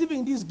by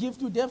receiving these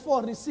gifts, you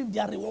therefore receive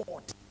their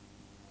reward.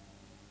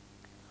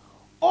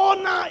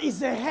 Honor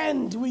is a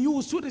hand we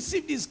use to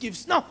receive these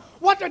gifts. Now,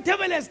 what the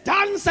devil has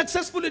done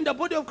successfully in the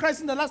body of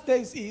Christ in the last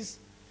days is,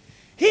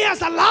 he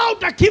has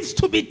allowed the gifts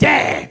to be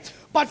there,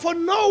 but for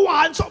no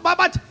one.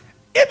 But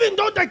even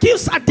though the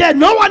gifts are there,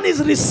 no one is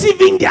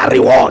receiving their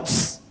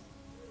rewards.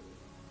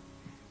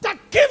 The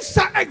gifts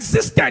are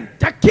existent.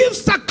 The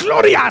gifts are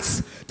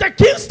glorious. The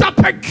gifts are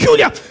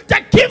peculiar.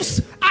 The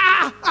gifts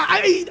are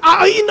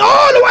in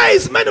all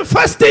ways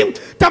manifesting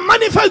the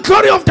manifold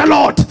glory of the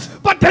Lord.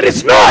 But there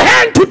is no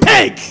hand to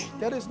take.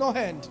 There is no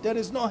hand. There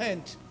is no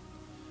hand.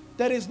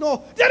 There is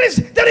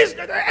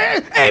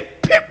a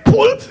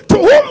people to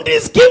whom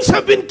these gifts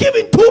have been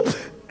given to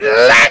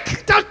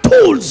lack the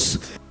tools,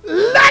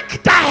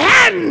 lack the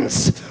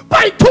hands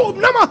by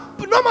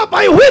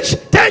which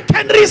they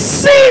can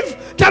receive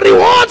the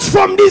rewards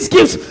from these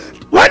gifts.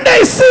 When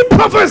they see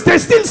prophets, they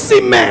still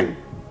see men.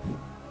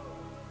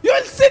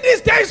 You'll see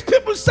these days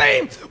people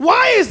saying,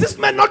 why is this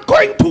man not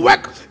going to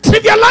work?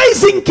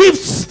 Trivializing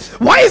gifts.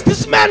 Why is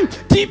this man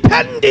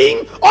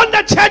depending on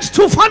the church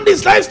to fund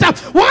his lifestyle?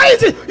 Why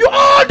is it?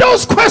 All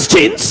those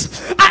questions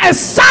are a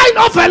sign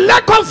of a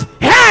lack of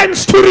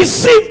hands to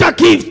receive the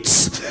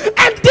gifts.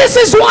 And this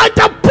is why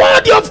the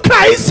body of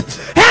Christ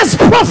has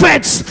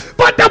prophets,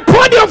 but the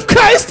body of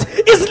Christ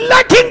is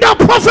lacking the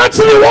prophet's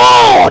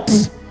reward.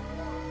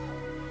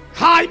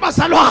 Hi,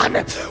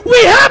 Basalwan.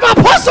 We have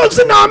apostles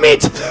in our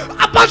midst,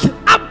 but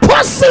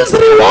apostles'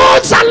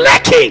 rewards are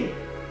lacking.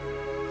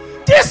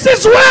 This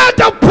is why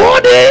the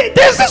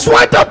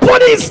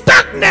body is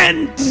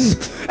stagnant,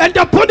 and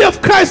the body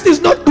of Christ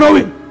is not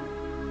growing.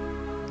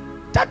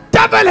 The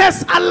devil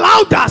has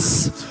allowed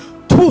us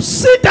to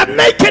see the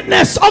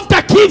nakedness of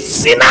the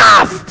gifts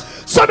enough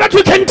so that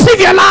we can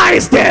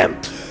trivialize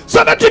them,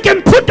 so that you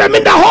can put them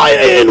in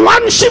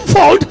one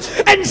sheepfold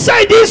and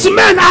say, these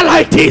men are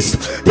like this,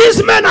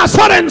 these men are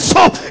so and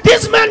so,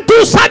 these men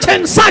do such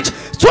and such,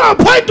 to a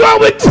point where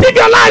we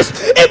trivialize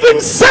even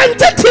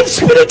sensitive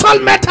spiritual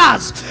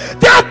matters.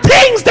 There are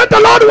things that the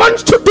Lord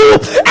wants to do,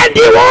 and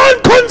He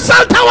won't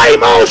consult our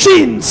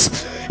emotions.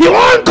 He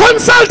won't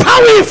consult how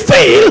we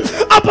feel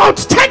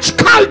about church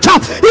culture.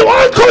 He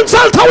won't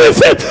consult how we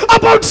feel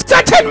about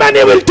certain men.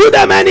 He will do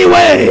them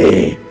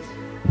anyway.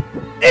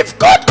 If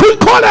God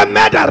could call a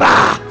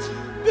murderer,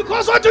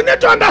 because what you need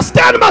to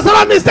understand,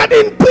 Masalan, is that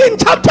in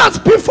chapters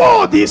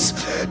before this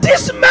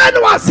man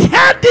was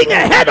heading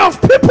ahead of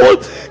people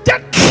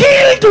that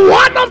killed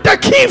one of the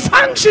key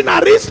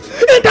functionaries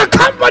in the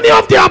company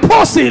of the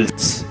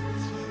apostles.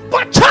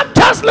 But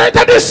chapters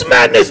later, this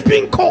man is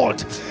being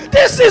called.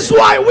 This is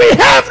why we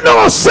have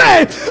no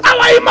say.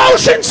 Our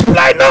emotions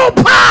play no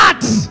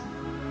part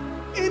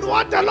in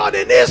what the Lord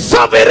in His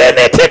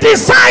sovereignty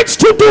decides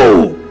to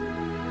do.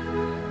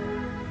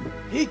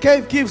 He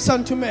gave gifts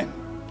unto men,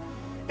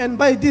 and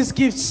by these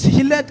gifts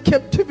He led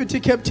captivity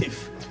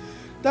captive.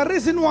 The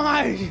reason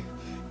why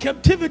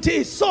captivity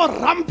is so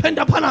rampant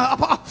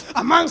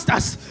amongst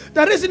us,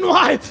 the reason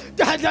why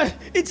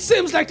it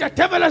seems like the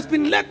devil has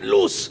been let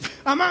loose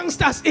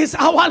amongst us, is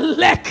our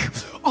lack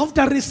of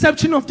the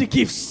reception of the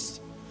gifts.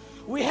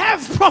 We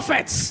have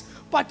prophets,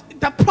 but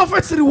the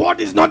prophet's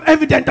reward is not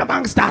evident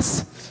amongst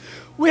us.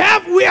 We are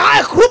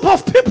a group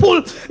of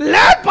people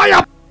led by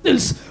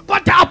apostles,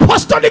 but the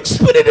apostolic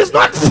spirit is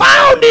not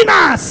found in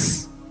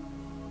us.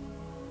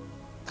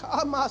 There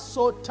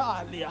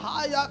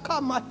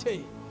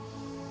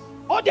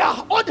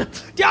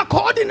are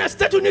coordinates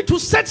that you need to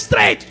set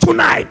straight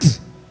tonight.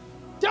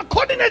 There are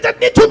coordinates that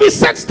need to be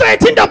set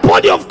straight in the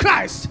body of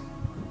Christ.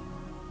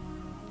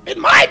 It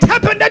might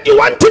happen that you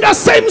went to the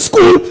same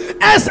school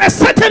as a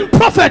certain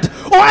prophet,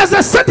 or as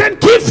a certain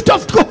gift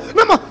of God.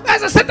 Remember,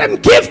 as a certain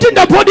gift in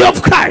the body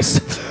of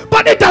Christ.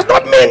 But it does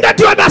not mean that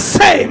you are the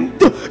same.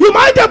 You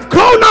might have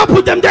grown up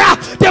with them.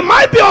 There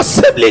might be your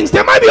siblings,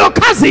 there might be your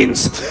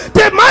cousins,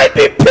 there might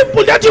be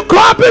people that you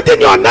grew up with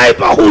in your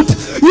neighborhood.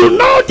 You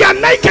know their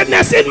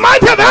nakedness. It might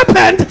have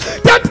happened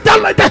that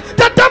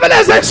the devil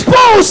has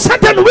exposed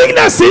certain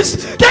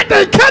weaknesses that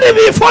they carry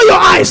before your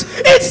eyes.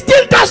 It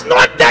still does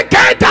not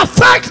negate the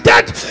fact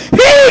that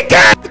He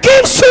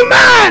gives to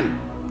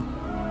man.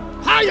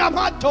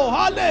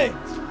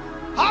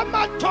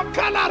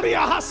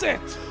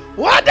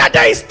 Whether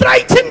they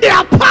straighten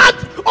their path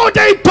or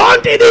they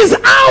don't, it is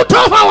out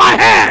of our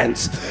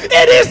hands.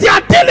 It is their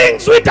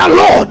dealings with the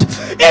Lord.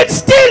 It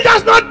still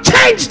does not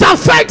change the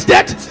fact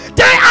that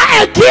they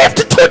are a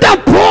gift to the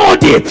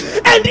body.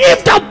 And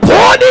if the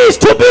body is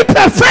to be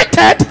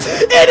perfected,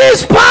 it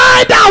is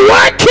by the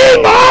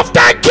working of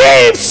the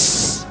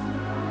gifts.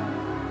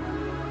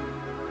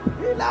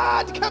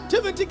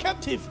 Captivity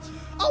captive.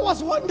 I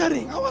was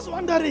wondering.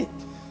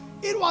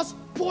 It was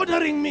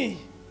bothering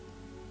me.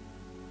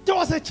 There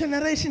was a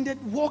generation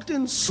that walked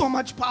in so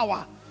much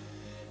power,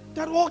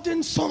 that walked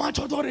in so much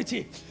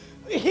authority.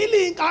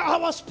 Healing, I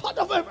was part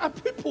of a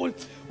people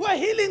where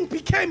healing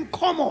became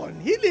common.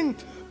 Healing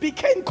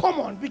became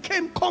common.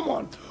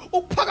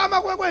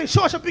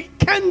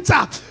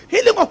 Cancer,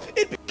 healing,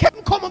 it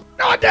became common.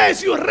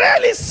 Nowadays, you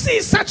rarely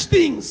see such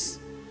things.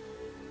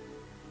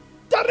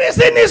 The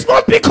reason is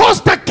not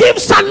because the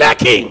gifts are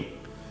lacking,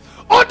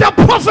 or the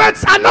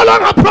prophets are no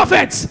longer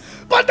prophets,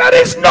 but there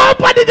is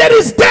nobody that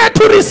is there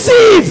to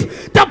receive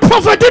the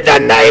prophet in the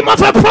name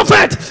of a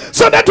prophet,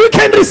 so that we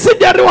can receive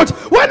their rewards.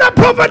 When a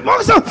prophet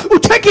walks up, we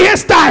check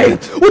his hairstyle,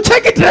 we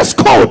check his dress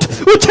code,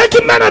 we check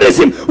his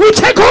mannerism, we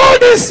check all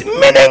these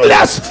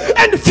meaningless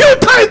and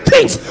futile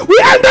things. We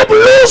end up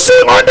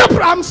losing on the,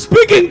 I'm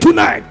speaking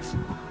tonight,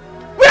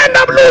 we end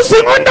up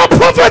losing on the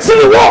prophet's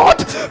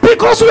reward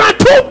because we are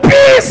too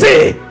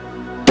busy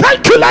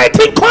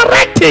calculating,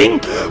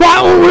 correcting.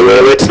 Well,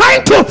 we're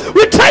trying to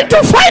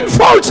find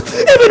faults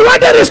even when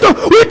there is no.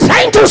 We're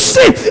trying to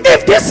see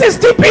if this is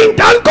being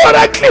done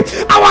correctly.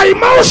 Our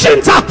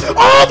emotions are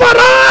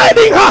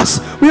overriding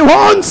us. We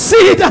won't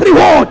see the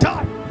reward.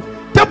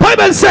 The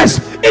Bible says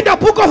in the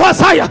book of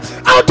Isaiah,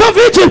 out of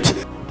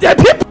Egypt the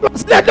people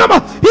was led.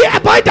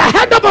 By the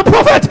hand of a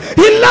prophet,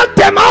 he led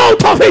them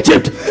out of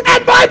Egypt,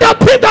 and by the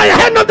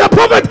hand of the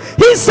prophet,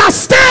 he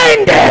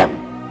sustained them.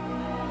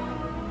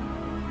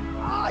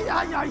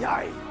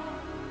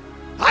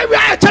 We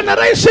are a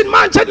generation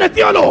mentioned in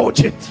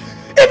theology.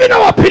 Even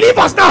our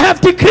believers now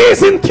have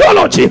degrees in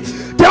theology.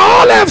 They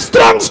all have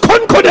strong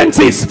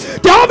concordances.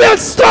 They all have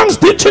strong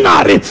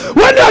dictionary.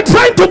 When you are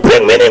trying to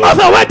bring meaning of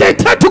a word, they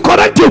try to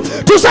correct you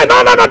to say,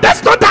 no,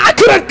 that's not the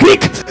accurate Greek.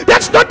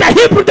 That's not the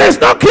Hebrew.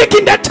 There's no Greek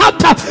in that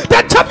chapter.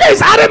 That chapter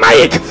is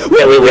Aramaic.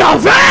 We are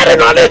very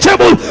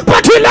knowledgeable,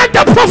 but we like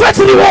the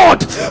prophet's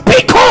reward.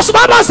 Because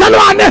Baba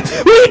Salwane,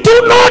 we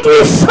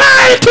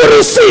fail to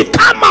receive.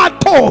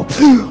 Kamato.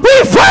 We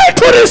fail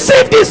to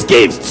receive these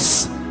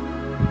gifts.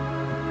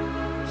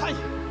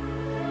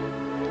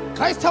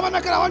 Christ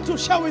Tabernacle, I want to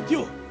share with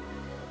you.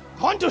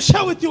 I want to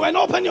share with you and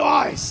open your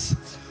eyes.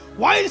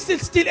 Whilst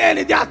it's still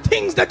early, there are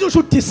things that you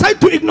should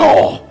decide to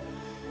ignore.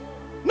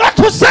 Not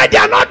to say they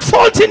are not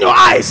faults in your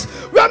eyes.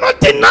 We are not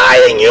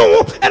denying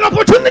you an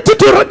opportunity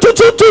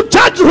to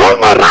judge wrong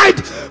or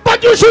right.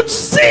 But you should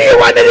see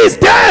when it is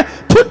there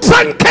to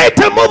truncate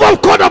the move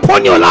of God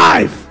upon your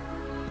life.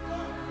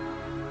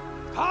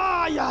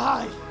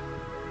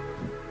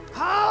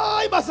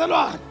 Hi,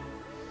 Barcelona.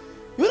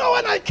 You know,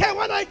 when I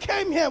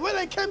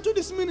came to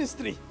this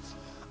ministry,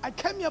 I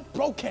came here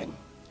broken.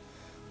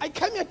 I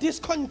came here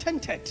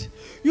discontented.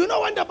 You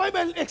know, when the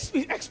Bible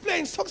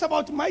explains, talks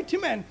about mighty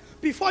men,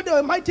 before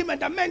the mighty men,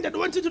 the men that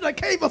went into the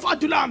cave of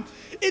Adullam,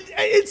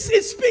 it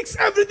speaks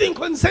everything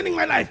concerning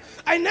my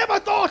life. I never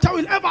thought I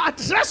will ever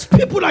address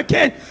people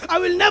again. I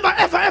will never,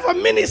 ever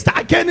minister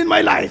again in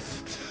my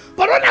life.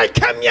 But when I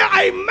came here,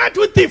 I met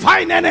with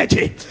divine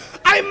energy.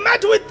 I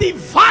met with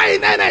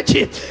divine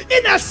energy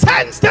in a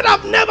sense that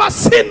I've never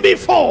seen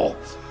before.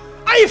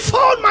 I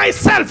found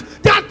myself,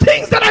 there are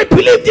things that I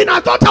believed in. I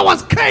thought I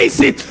was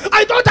crazy.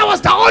 I thought I was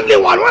the only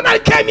one. When I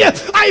came here,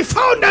 I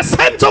found a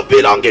sense of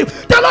belonging.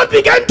 The Lord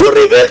began to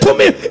reveal to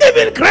me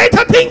even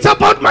greater things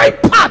about my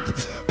path,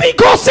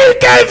 because he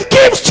gave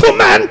gifts to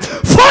men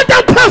for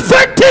the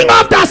perfecting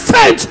of the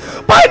saints.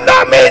 By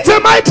no means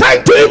am I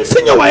trying to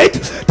insinuate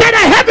that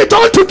I have it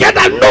all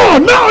together.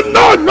 No.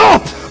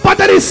 But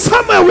there is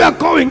somewhere we are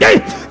going.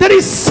 There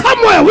is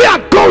somewhere we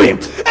are going.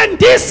 And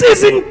this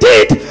is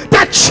indeed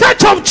the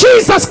church of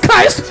Jesus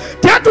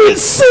Christ that will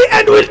see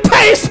and will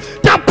taste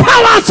the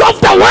powers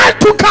of the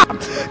world to come.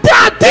 There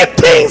are deep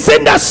things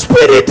in the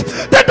spirit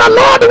that the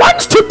Lord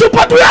wants to do,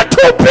 but we are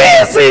too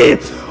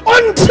busy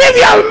on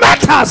trivial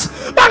matters.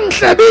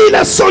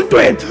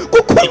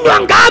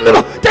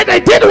 That I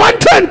did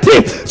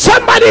 120.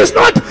 Somebody is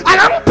not. I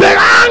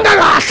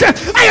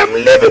am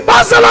living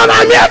Barcelona.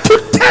 I'm here to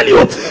tell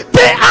you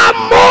there are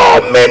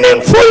more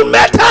meaningful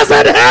matters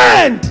at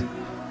hand.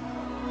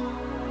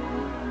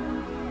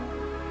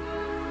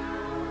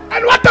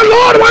 And what the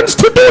Lord wants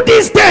to do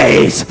these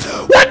days,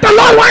 what the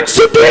Lord wants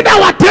to do in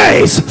our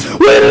days,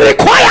 will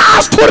require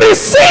us to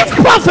receive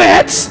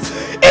prophets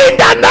in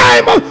the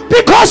name of,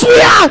 because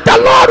the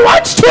Lord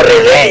wants to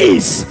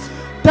release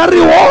the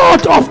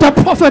reward of the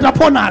prophet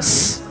upon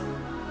us.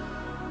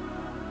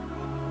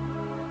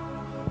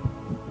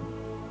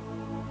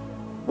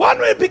 When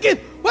we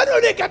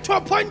get to a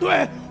point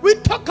where we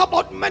talk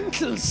about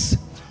mantles,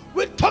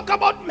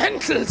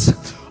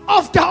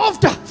 of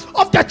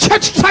the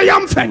church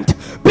triumphant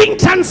being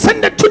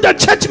transcended to the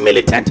church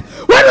militant.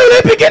 When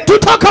will we begin to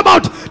talk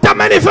about the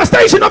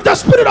manifestation of the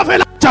spirit of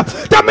Elijah,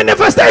 the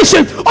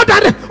manifestation or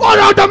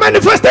the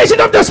manifestation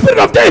of the spirit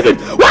of David?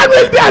 When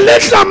will be a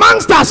little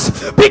amongst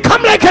us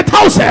become like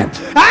 1,000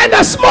 and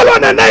a small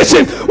one a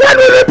nation? When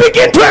will we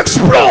begin to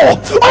explore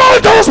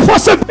all those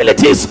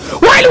possibilities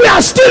while we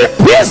are still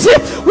busy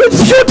with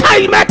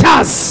futile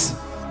matters?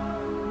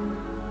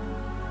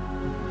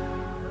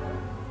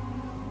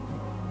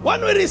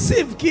 When we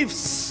receive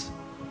gifts,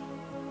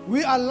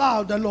 we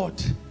allow the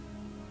Lord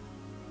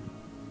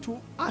to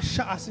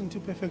usher us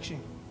into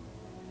perfection.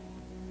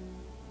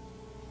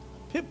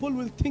 People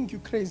will think you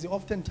crazy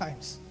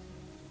oftentimes.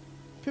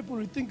 People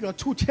will think you are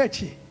too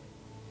churchy.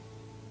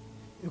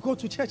 You go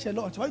to church a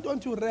lot. Why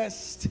don't you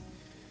rest?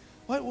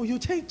 Why will you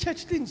take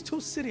church things too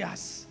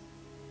serious?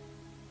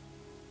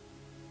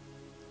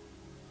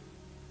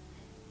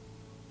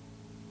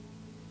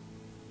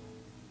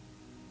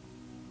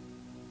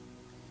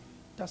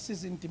 The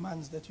season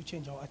demands that we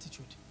change our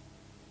attitude.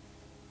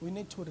 We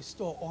need to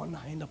restore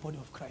honor in the body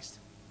of Christ.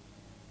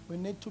 We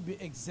need to be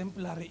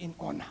exemplary in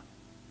honor.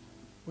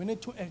 We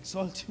need to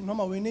exalt.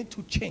 We need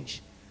to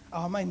change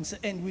our minds,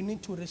 and we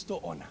need to restore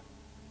honor.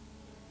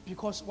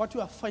 Because what we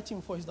are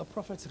fighting for is the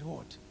prophet's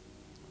reward.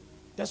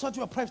 That's what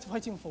we are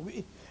fighting for.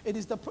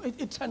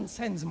 It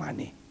transcends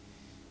money.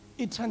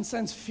 It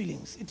transcends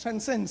feelings. It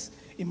transcends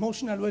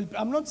emotional well-being.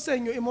 I'm not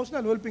saying your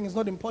emotional well-being is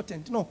not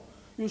important. No.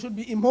 You should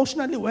be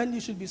emotionally well. You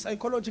should be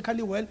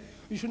psychologically well.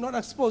 You should not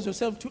expose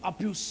yourself to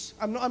abuse.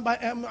 I'm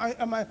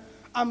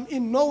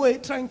in no way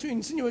trying to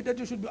insinuate that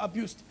you should be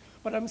abused.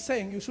 But I'm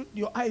saying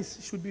your eyes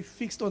should be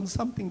fixed on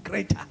something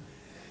greater.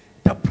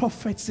 The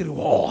prophet's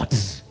reward.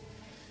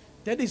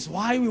 That is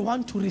why we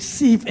want to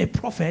receive a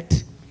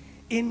prophet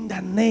in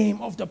the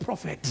name of the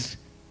prophet.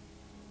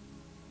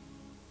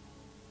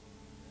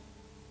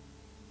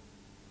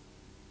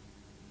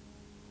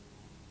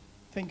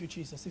 Thank you,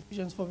 Jesus.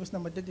 Ephesians 4, verse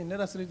number 13.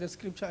 Let us read the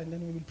scripture and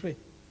then we will pray.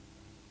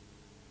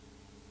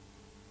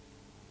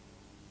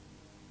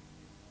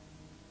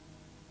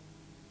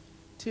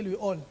 Till we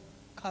all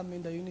come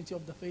in the unity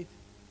of the faith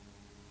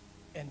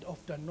and of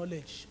the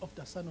knowledge of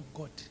the Son of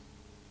God,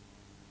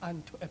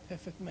 unto a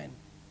perfect man,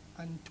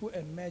 unto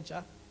a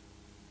measure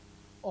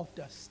of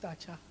the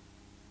stature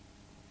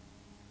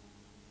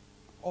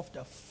of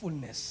the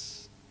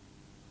fullness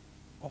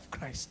of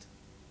Christ.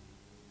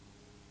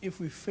 If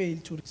we fail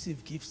to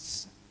receive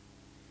gifts,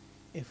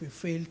 if we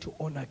fail to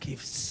honor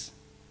gifts,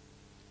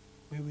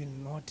 we will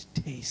not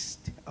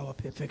taste our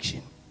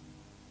perfection.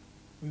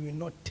 We will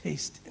not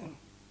taste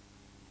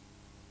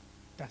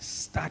the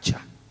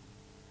stature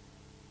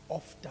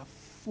of the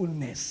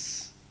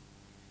fullness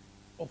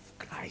of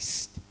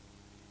Christ.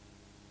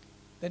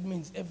 That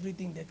means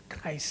everything that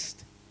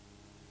Christ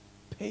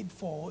paid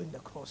for in the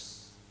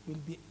cross will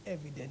be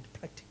evident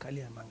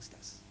practically amongst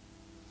us.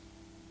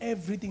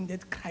 Everything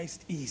that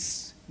Christ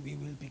is, we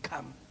will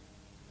become.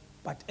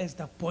 But as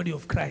the body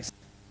of Christ,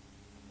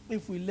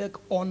 if we lack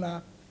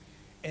honor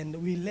and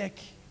we lack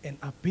an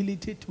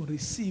ability to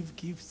receive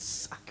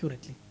gifts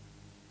accurately,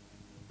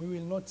 we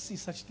will not see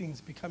such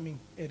things becoming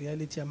a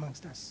reality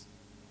amongst us.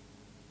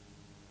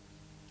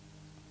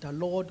 The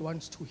Lord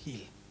wants to heal.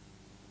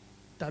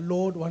 The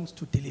Lord wants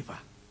to deliver.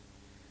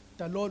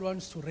 The Lord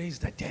wants to raise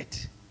the dead.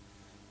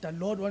 The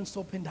Lord wants to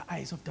open the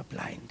eyes of the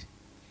blind.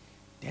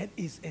 That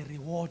is a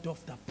reward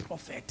of the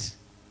prophet.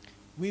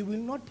 We will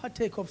not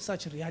partake of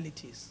such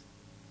realities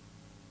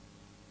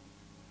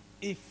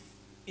if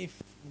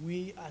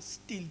we are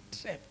still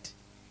trapped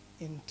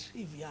in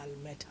trivial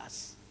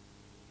matters.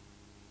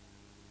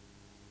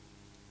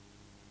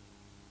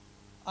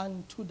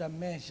 Unto the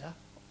measure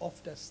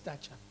of the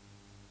stature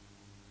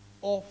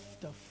of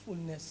the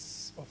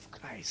fullness of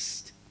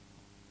Christ.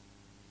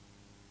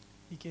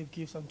 He gave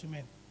gifts unto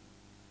men.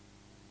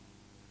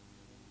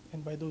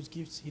 And by those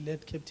gifts, he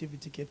led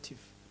captivity captive.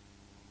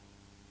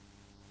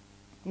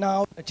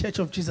 Now, the church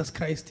of Jesus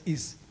Christ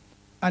is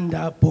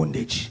under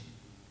bondage.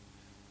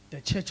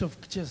 The church of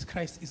Jesus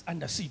Christ is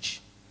under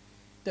siege.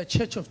 The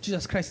church of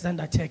Jesus Christ is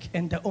under attack.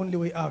 And the only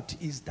way out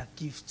is the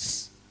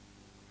gifts.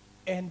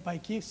 And by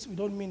gifts, we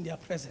don't mean their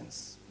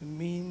presence. We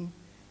mean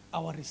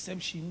our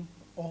reception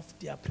of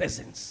their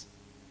presence.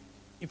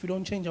 If we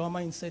don't change our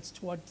mindsets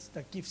towards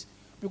the gifts.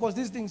 Because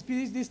these things,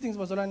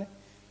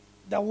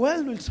 the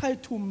world will try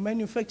to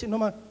manufacture,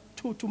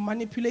 to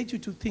manipulate you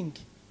to think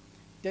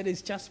that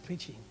it's just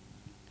preaching.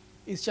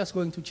 It's just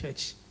going to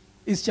church.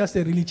 It's just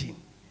a religion.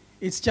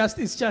 It's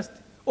just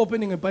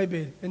opening a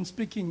Bible and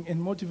speaking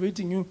and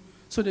motivating you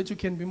so that you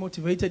can be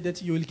motivated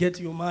that you will get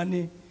your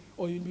money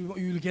or you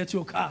will get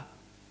your car.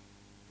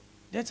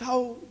 That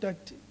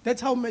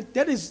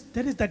is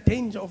the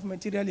danger of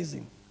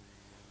materialism.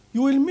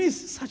 You will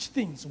miss such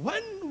things.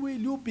 When will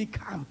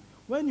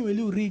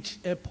you reach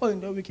a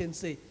point where we can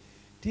say,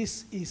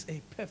 this is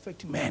a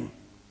perfect man.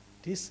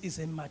 This is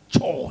a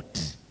matured.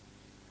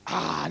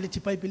 Lithi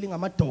iBhayibheli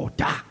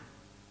ngamadoda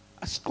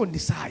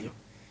asiqondisayo.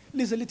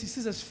 Lize lithi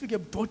sizesifike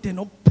ebudodeni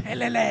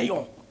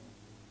obupheleleyo.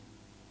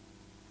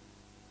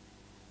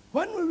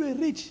 When will we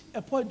reach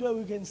a point where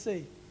we can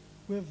say,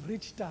 we've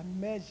reached a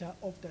measure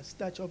of the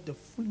stature of the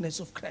fullness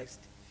of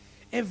Christ?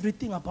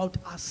 Everything about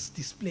us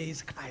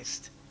displays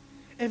Christ.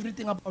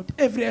 Everything about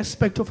every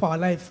aspect of our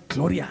life,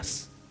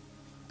 glorious.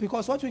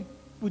 Because what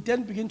we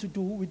then begin to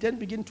do, we then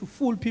begin to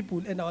fool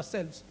people and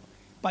ourselves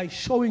by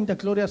showing the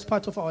glorious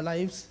part of our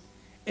lives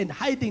and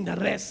hiding the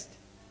rest.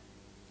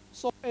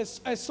 So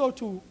as so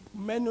to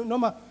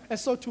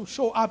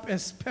show up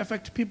as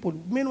perfect people.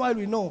 Meanwhile,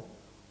 we know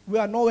we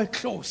are nowhere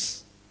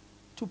close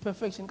to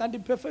perfection. And the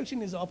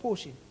perfection is our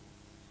portion.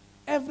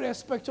 Every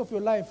aspect of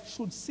your life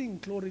should sing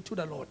glory to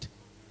the Lord.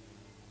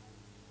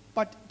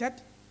 But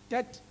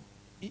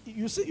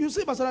you see,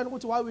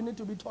 why we need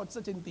to be taught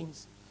certain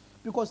things.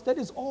 Because that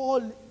is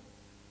all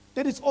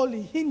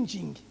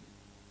hinging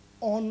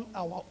on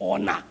our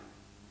honor.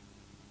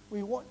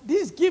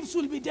 These gifts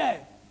will be there,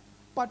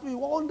 but we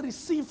won't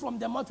receive from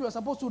them what we are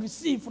supposed to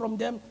receive from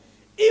them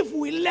if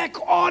we lack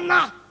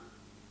honor.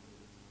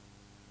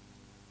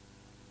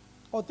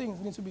 All things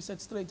need to be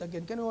set straight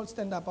again. Can we all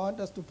stand up? I want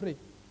us to pray.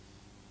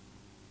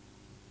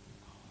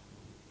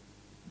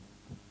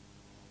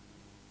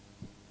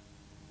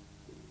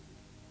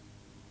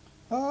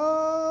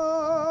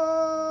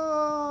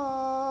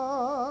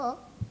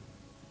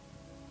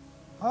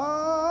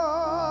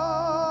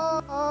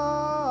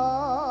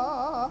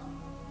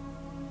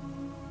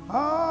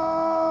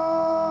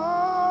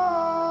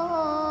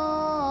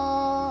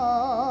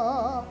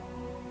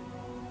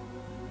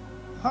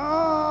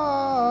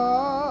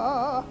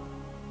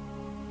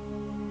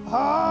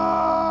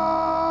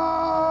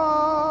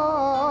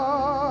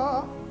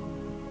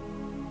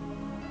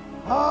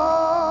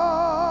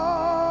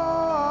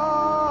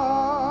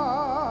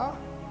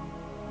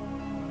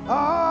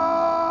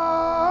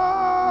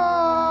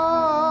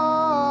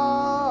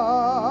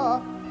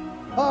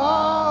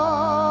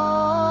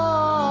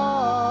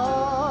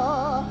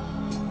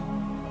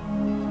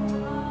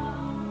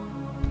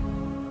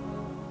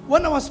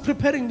 When I was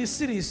preparing this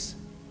series,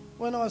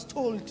 when I was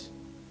told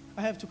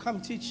I have to come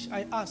teach,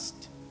 I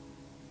asked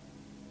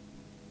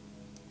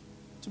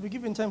to be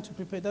given time to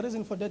prepare. The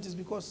reason for that is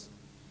because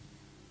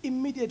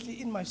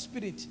immediately in my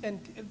spirit, and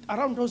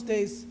around those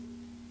days,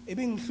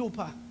 being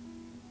hlupa,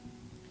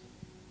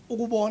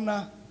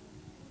 ukubona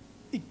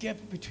a gap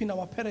between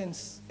our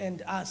parents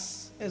and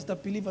us as the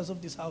believers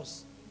of this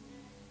house.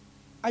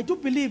 I do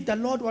believe the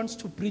Lord wants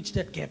to bridge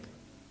that gap.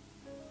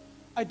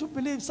 I do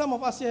believe some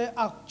of us here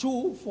are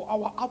due for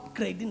our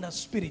upgrade in the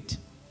spirit.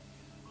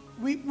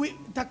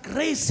 The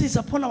graces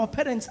upon our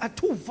parents are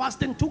too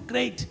vast and too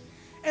great.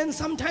 And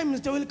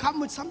sometimes they will come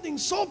with something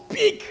so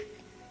big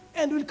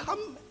and will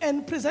come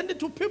and present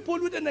it to people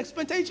with an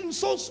expectation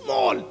so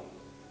small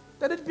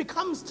that it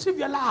becomes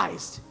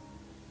trivialized.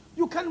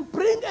 You can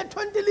bring a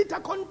 20-liter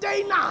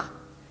container,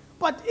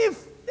 but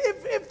if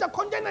the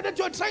container that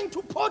you're trying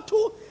to pour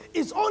to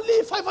is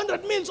only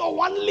 500 mils or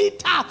 1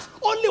 liter,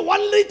 only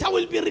 1 liter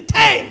will be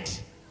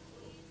retained.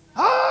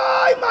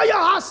 Ay,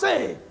 Maya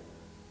Hase.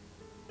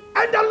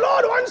 And the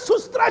Lord wants to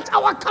stretch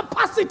our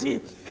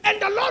capacity.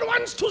 And the Lord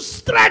wants to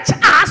stretch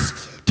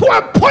us to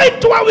a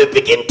point where we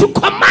begin to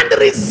command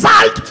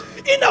result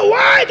in a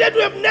way that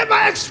we have never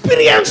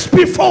experienced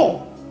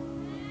before.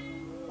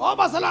 Oh,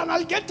 Barcelona,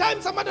 I'll get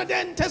time some other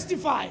day and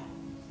testify.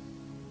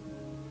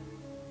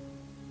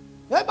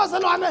 Hey,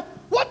 Barcelona,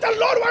 what the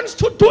Lord wants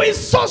to do is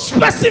so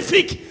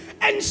specific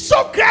and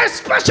so clear,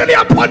 especially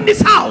upon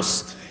this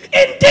house.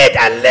 Indeed,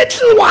 a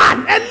little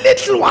one.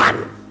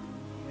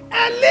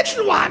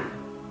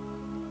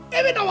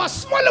 Even our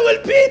smaller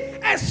will be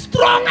as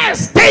strong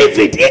as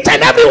David, each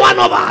and every one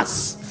of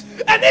us.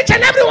 And each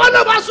and every one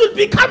of us will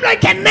become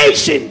like a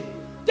nation.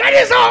 That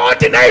is our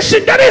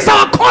ordination. That is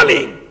our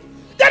calling.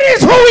 That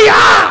is who we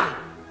are.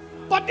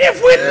 But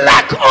if we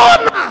lack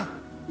honor,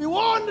 we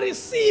won't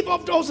receive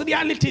of those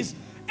realities.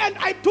 And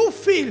I do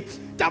feel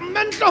the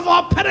mantle of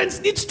our parents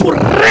needs to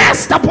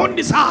rest upon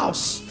this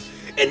house.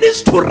 It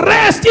needs to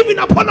rest even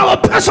upon our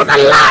personal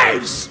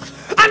lives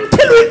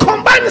until we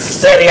combine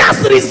serious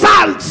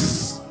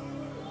results.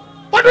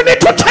 But we need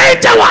to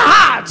change our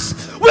hearts.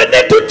 We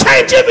need to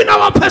change even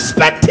our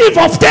perspective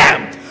of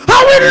them.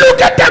 How we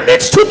look at them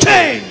needs to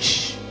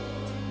change.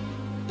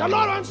 The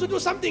Lord wants to do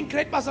something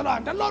great,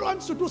 Barcelona. The Lord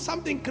wants to do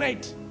something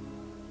great.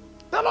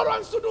 The Lord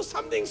wants to do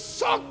something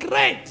so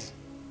great.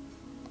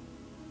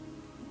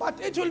 But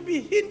it will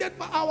be hindered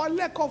by our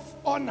lack of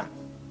honor.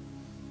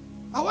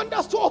 I want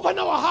us to open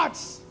our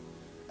hearts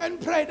and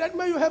pray that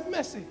may you have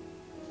mercy.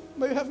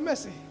 May you have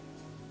mercy.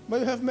 May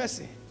you have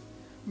mercy.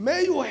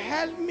 May you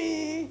help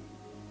me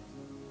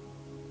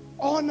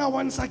honor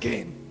once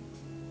again.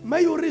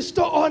 May you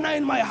restore honor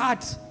in my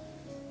heart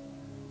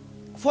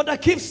for the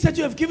gifts that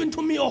you have given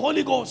to me, O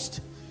Holy Ghost,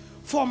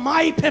 for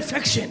my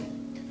perfection,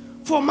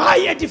 for my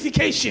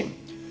edification,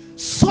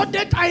 so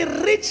that I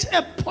reach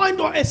a point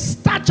or a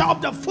stature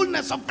of the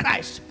fullness of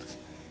Christ.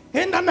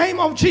 In the name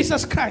of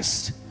Jesus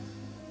Christ.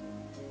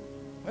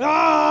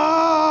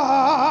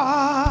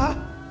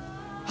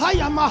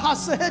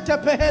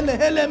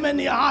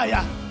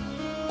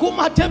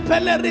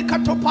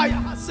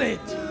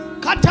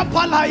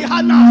 Katapala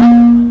ihana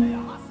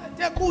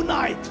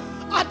tekunai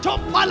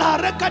atopala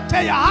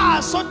rekateya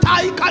ha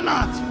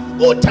sotaikana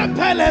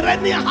utempele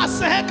reni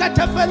hase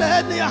katepele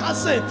eni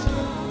hase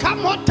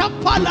kamota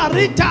pala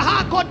rita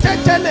ha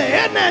kotetele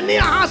ene ni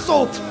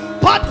haso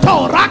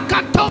pato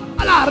rakato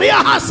pala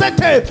ria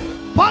hasete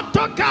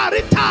pato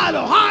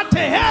karitalo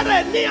hate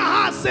here ni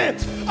hase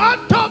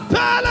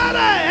atopele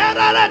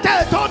here te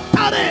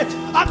totare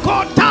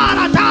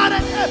akotara tare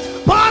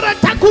para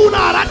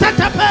takuna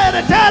ratete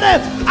pere tere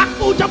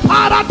akuta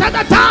para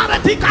tare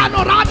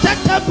tikano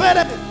ratete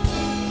pere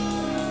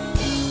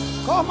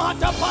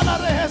komata pala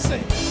rehese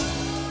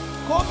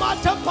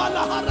komata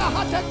pala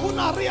harahate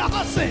kuna ria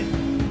hase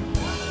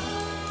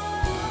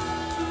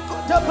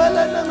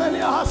kotapele nemeni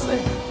hase.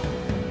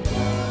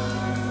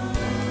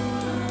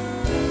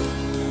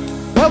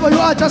 Wherever you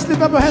are, just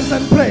lift up your hands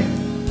and pray.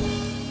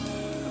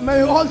 May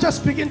you all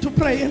just begin to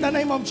pray in the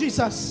name of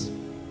Jesus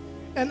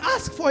and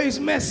ask for his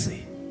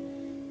mercy,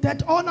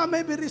 that honor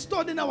may be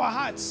restored in our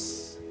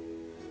hearts.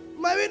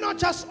 May we not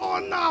just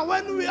honor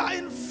when we are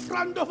in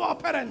front of our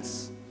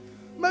parents.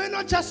 May we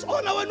not just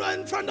honor when we are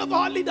in front of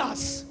our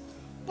leaders,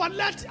 but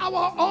let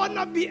our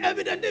honor be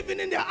evident even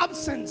in their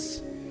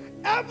absence.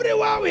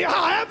 Everywhere we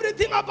are,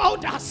 everything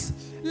about us,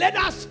 let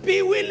us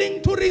be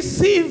willing to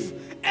receive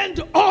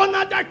and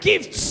honor the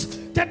gifts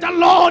that the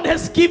Lord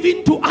has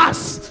given to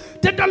us,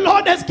 that the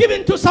Lord has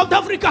given to South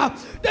Africa,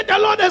 that the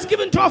Lord has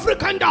given to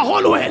Africa and the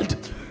whole world.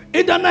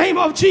 In the name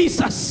of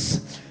Jesus.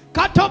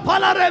 Just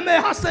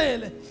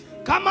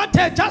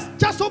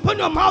open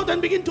your mouth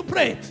and begin to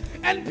pray.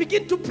 And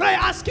begin to pray,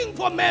 asking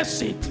for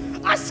mercy.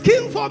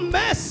 Asking for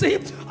mercy.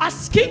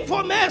 Asking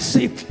for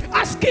mercy.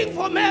 Asking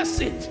for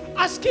mercy.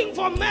 Asking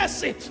for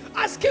mercy.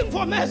 Asking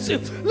for mercy.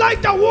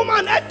 Like the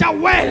woman at the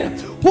well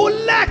who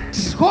lacked.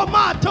 He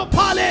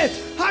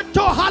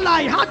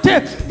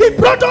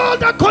brought all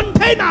the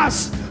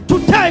containers to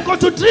take or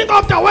to drink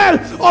of the well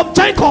of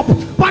Jacob,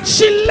 but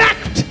she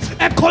lacked.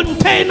 a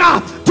container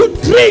to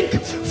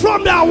drink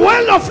from the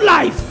well of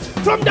life,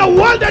 from the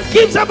well that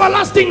gives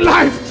everlasting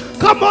life.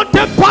 Come on,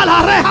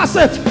 Tempala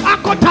Rehase,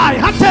 Akotai,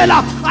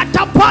 Hatela,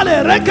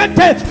 Atapale,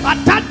 Rekete,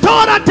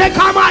 Atatora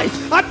Tekamai,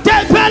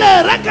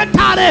 Atepele,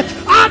 Reketare,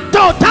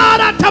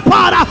 Atotara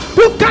Tapara,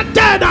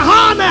 Ukatena,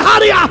 Hane,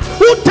 Haria,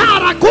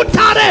 Utara,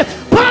 Kutare,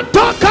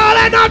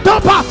 Pantokare,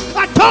 Natopa,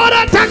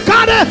 Atora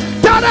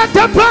Takare, Tara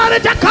Tapare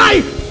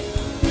Takai.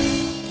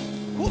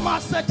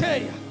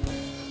 Kumasete,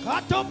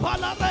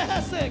 Atopala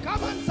Rehase,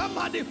 come on,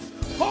 somebody,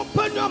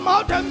 open your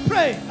mouth and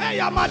pray. Hey,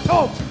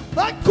 Yamato.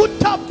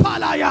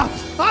 Akutapalaya,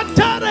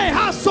 Atare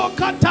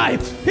Hasokatai,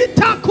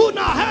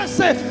 Hitakuna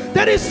Hase.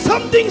 There is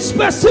something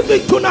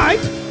specific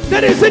tonight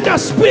that is in the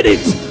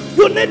spirit.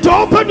 You need to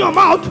open your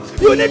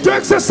mouth. You need to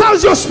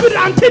exercise your spirit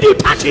until you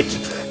touch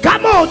it.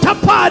 Come on,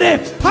 Tapare.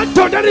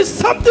 Until there is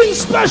something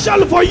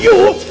special for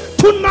you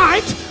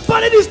tonight,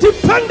 but it is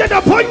dependent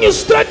upon you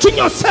stretching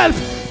yourself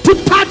to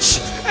touch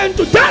and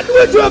to that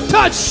which you have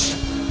touched,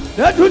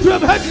 that which you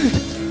have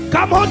handled.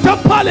 Come on,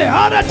 Tapale,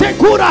 Arate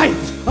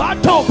Kurai.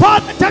 Ato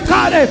pate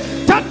takare,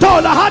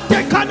 tatola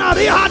hate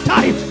kanari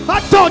hatai,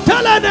 ato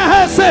telene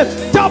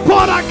hese,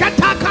 tapora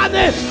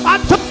katakane,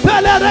 ato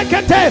pele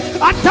rekete,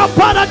 ato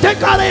para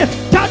tekare,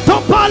 tato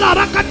pala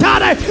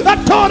rakatare,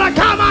 atora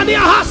kamania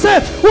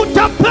hase,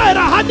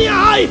 utapera hania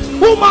hai,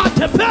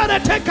 umate pere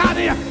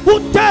tekare,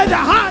 uteda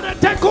hare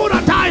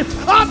tekuratai,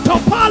 ato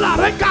pala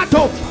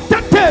rekato,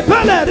 tate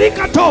pele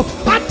rikato,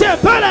 ate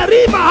pele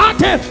rima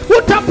hate,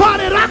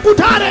 utapare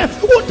rakutare,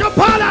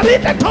 utapala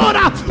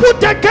ritetora,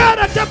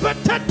 utekere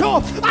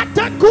tepeteto,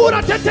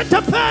 atekura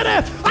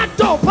tetetepere,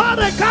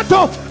 atopare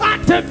kato,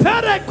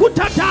 atepere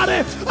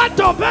kutatare,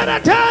 atopere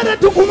tere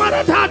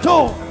tukumare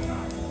tato.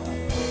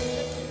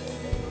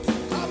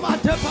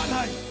 Kamate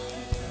palai.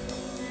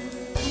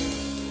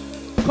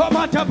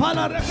 Komate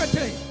pala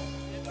rekete.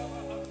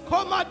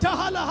 Komate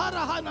hala hara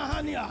hana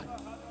hania.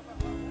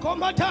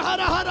 Komate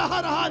hara hara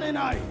hara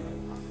hanai.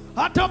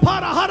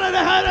 Atopara hara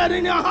hara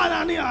niya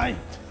hananiai.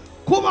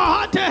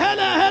 Kumahate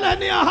hele hele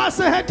niya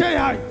hase hete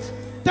yai.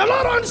 The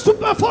Lord wants to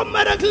perform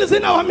miracles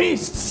in our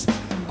midst.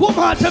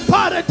 Kumate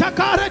pare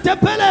takare te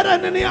pelere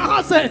niya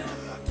hase.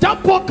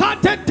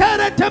 Tapokate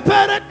tere te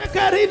pere te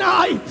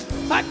kerinai.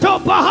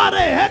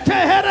 Atopahare hete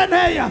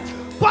hereneya.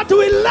 But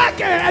we lack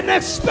an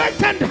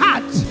expectant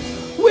heart.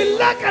 We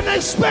lack an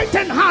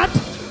expectant heart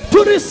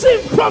to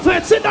receive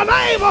prophets in the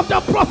name of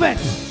the prophet.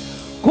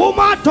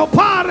 Kumato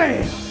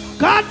pare.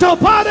 Kato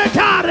pare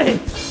tare.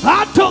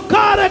 Ato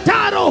kare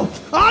taro.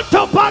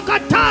 Ato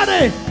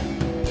pakatare.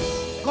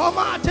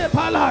 Komate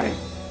palai.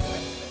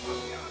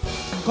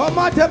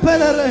 Komate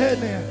pelere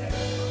hene.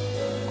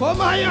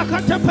 Komaya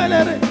kate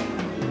pelere.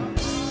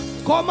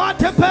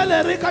 Komate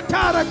pelere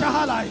katara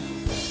tahalai.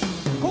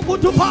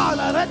 Kukutu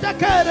pala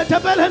retekere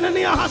tebelene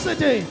ni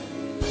hasete.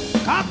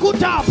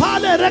 Kakuta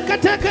pale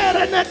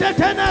reketekere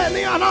netetene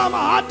ni anama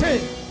hate.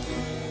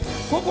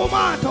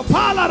 Kukumato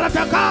pala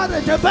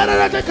retekare tebele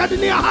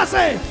retekadini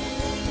hase.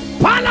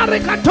 Pala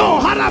rekato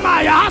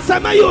haramaya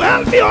hase. May you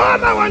help me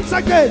honor once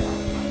again.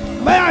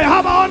 May I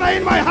have honor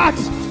in my heart.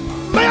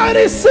 May I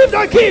receive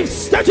the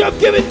gifts that you have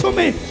given to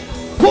me.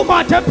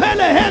 Kumate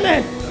pele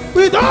hele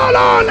with all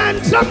honor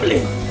and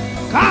trembling.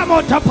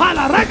 Kamo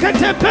tapala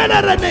rekete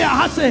pele rene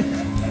hase.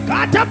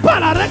 Kata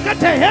pala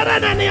rekete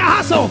herene ni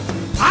haso.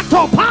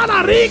 Ato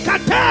pala rika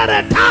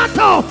tere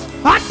tato.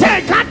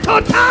 Ate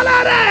kato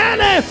talere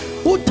hele.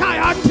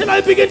 Utai until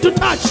I begin to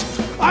touch.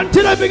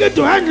 Until I begin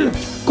to handle.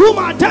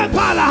 Kuma te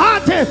pala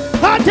hate.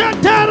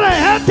 Hate tere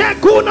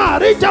hete kuna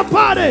rita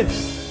pare.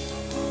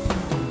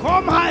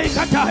 Kom hai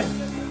katai.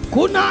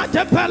 Kuna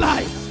te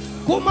pelai.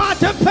 Kuma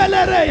te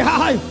pelere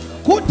hai.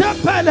 Kuta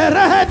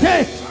pelere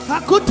hete.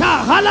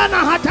 Akuta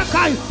halana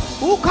hatakai.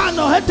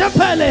 Ukano hete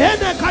pele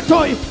hene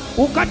katoi.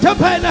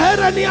 Ukatepele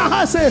hereni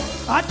ahase.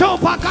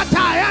 Atopa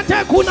katai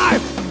ate kunai.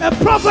 A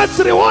prophet's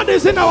reward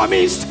is in our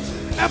midst.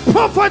 A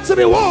prophet's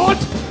reward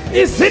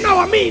is in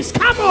our midst.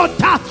 Come on,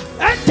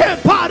 ete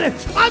pare,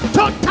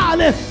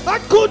 atotale,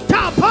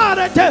 akuta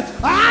parete,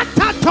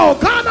 atato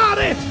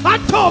kanare,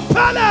 ato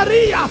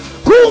peleria,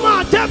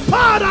 kuma te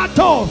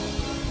parato.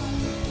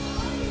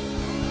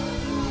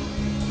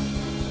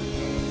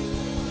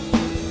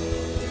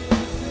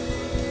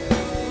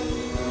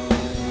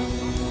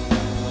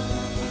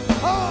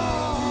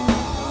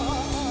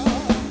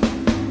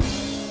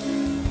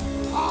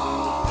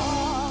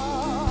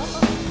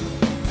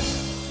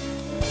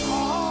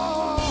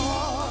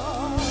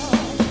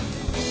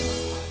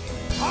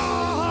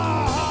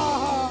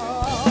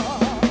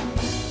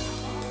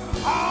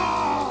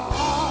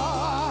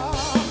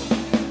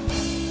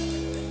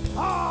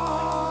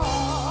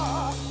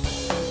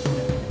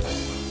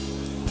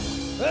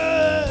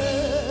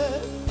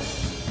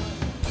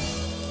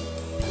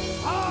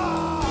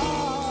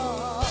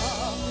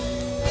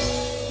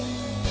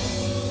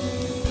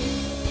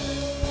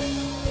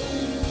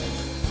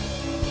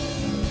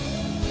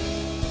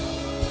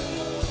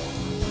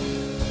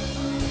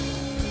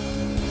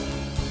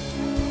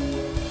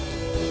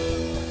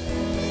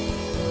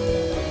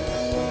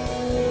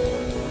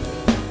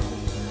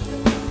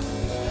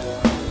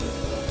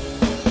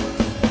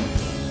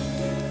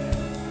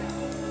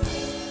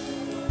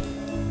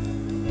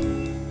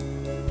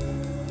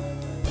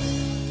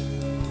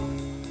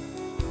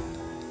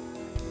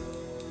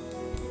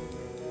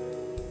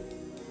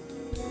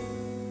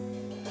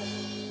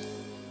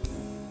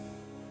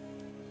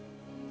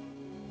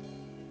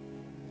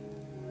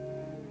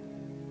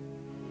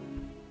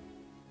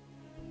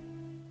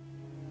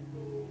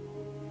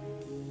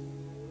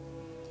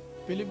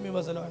 Believe me,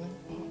 Barcelona.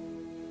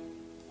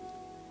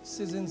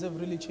 Seasons have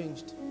really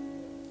changed.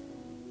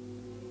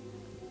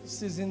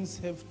 Seasons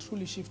have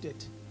truly shifted.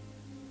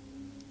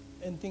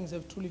 And things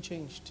have truly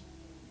changed.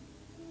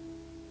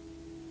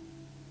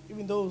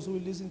 Even those who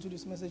will listen to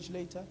this message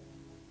later,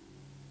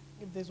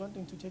 if there's one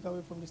thing to take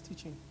away from this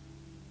teaching,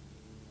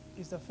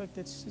 it's the fact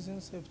that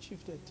seasons have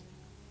shifted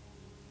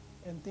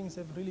and things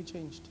have really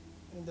changed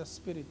in the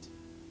spirit,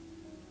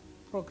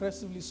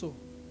 progressively so.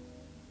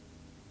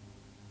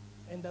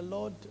 And the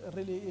Lord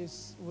really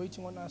is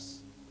waiting on us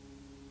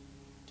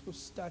to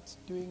start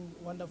doing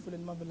wonderful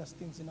and marvelous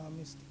things in our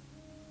midst.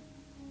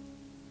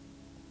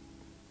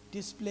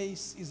 This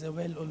place is a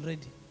well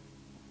already.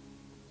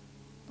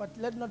 But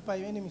let not by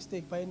any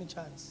mistake, by any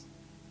chance,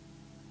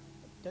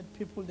 that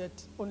people that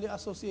only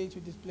associate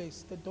with this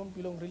place, that don't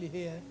belong really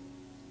here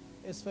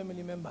as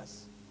family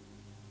members,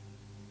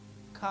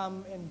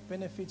 come and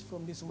benefit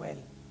from this well,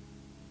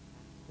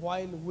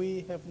 while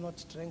we have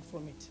not drank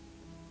from it.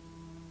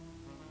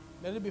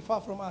 Let it be far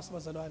from us,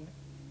 Mazalwane,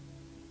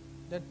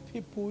 that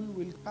people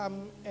will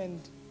come and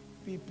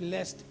be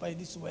blessed by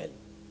this well,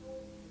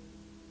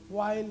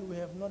 while we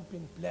have not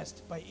been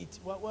blessed by it,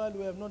 while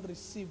we have not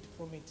received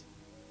from it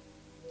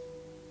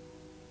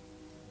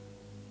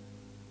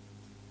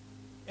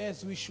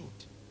as we should.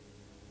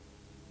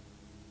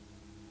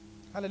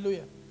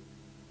 Hallelujah.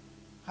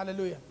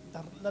 Hallelujah.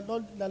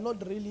 The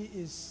Lord really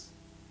is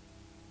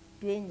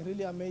doing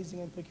really amazing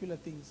and peculiar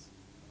things.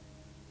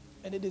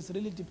 And it is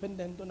really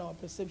dependent on our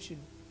perception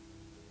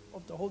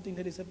of the whole thing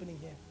that is happening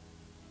here.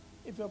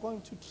 If you're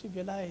going to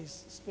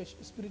trivialize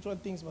spiritual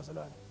things,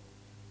 Barcelona,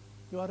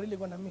 you are really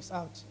going to miss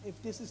out.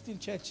 If this is still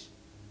church,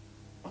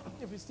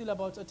 if it's still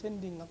about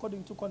attending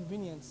according to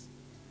convenience,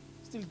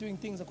 still doing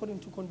things according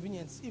to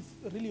convenience, if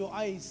really your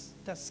eyes,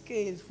 the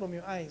scales from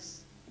your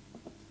eyes,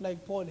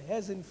 like Paul,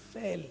 hasn't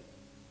fell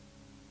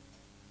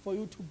for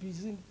you to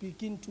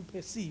begin to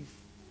perceive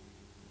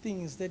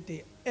things that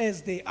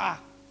as they are,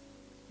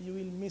 you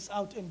will miss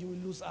out and you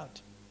will lose out.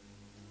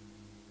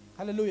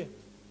 Hallelujah.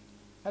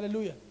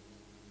 Hallelujah.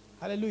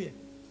 Hallelujah.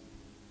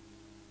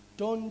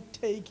 Don't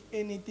take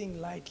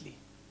anything lightly.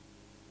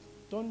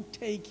 Don't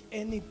take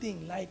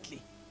anything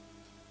lightly.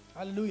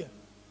 Hallelujah.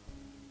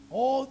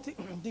 All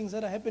things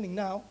that are happening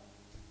now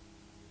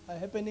are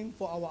happening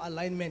for our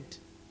alignment.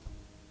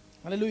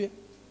 Hallelujah.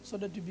 So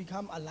that we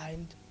become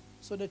aligned,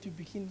 so that we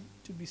begin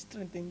to be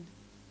strengthened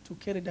to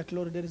carry the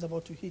glory that is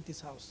about to hit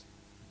this house.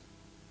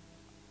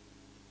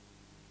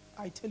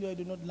 I tell you, I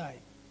do not lie.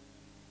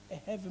 A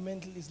heavy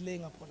mantle is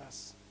laying upon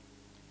us.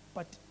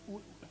 But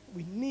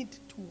we need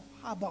to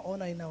harbor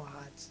honor in our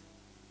hearts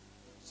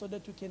so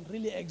that we can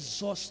really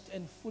exhaust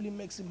and fully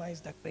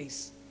maximize the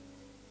grace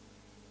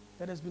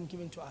that has been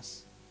given to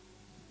us.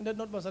 And that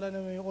not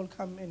Barcelona, we all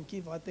come and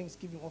give our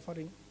thanksgiving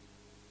offering.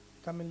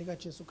 Come and look at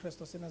Jesus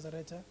Christ of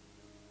Nazareth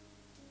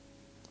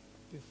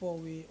before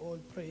we all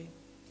pray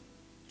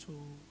to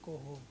go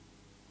home.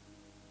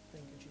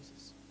 Thank you,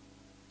 Jesus.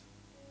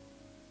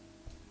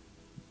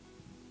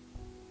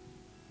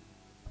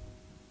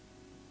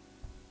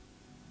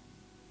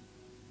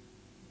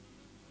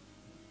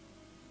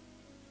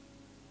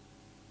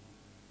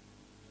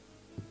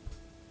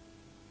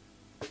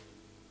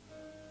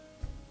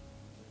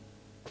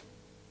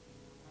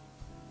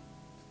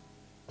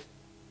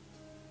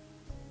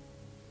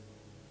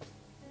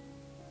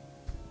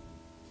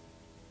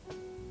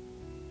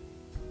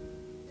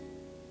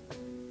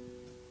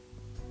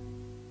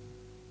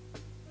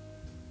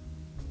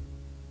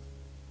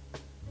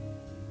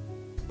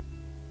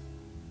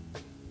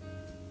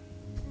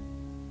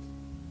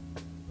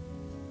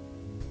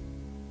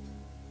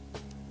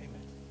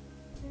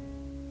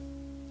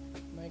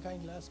 I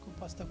kindly ask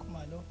Pastor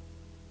Kumalo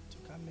to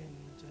come and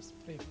just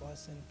pray for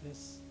us and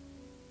bless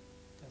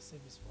the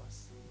service for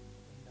us.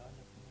 In the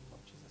wonderful name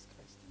of Jesus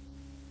Christ.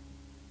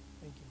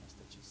 Thank you,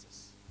 Master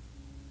Jesus.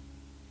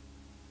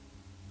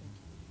 Thank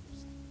you, Holy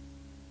Ghost.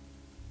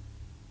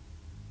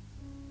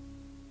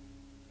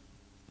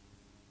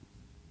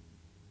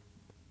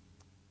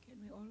 Can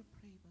we all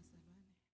pray, Barcelona?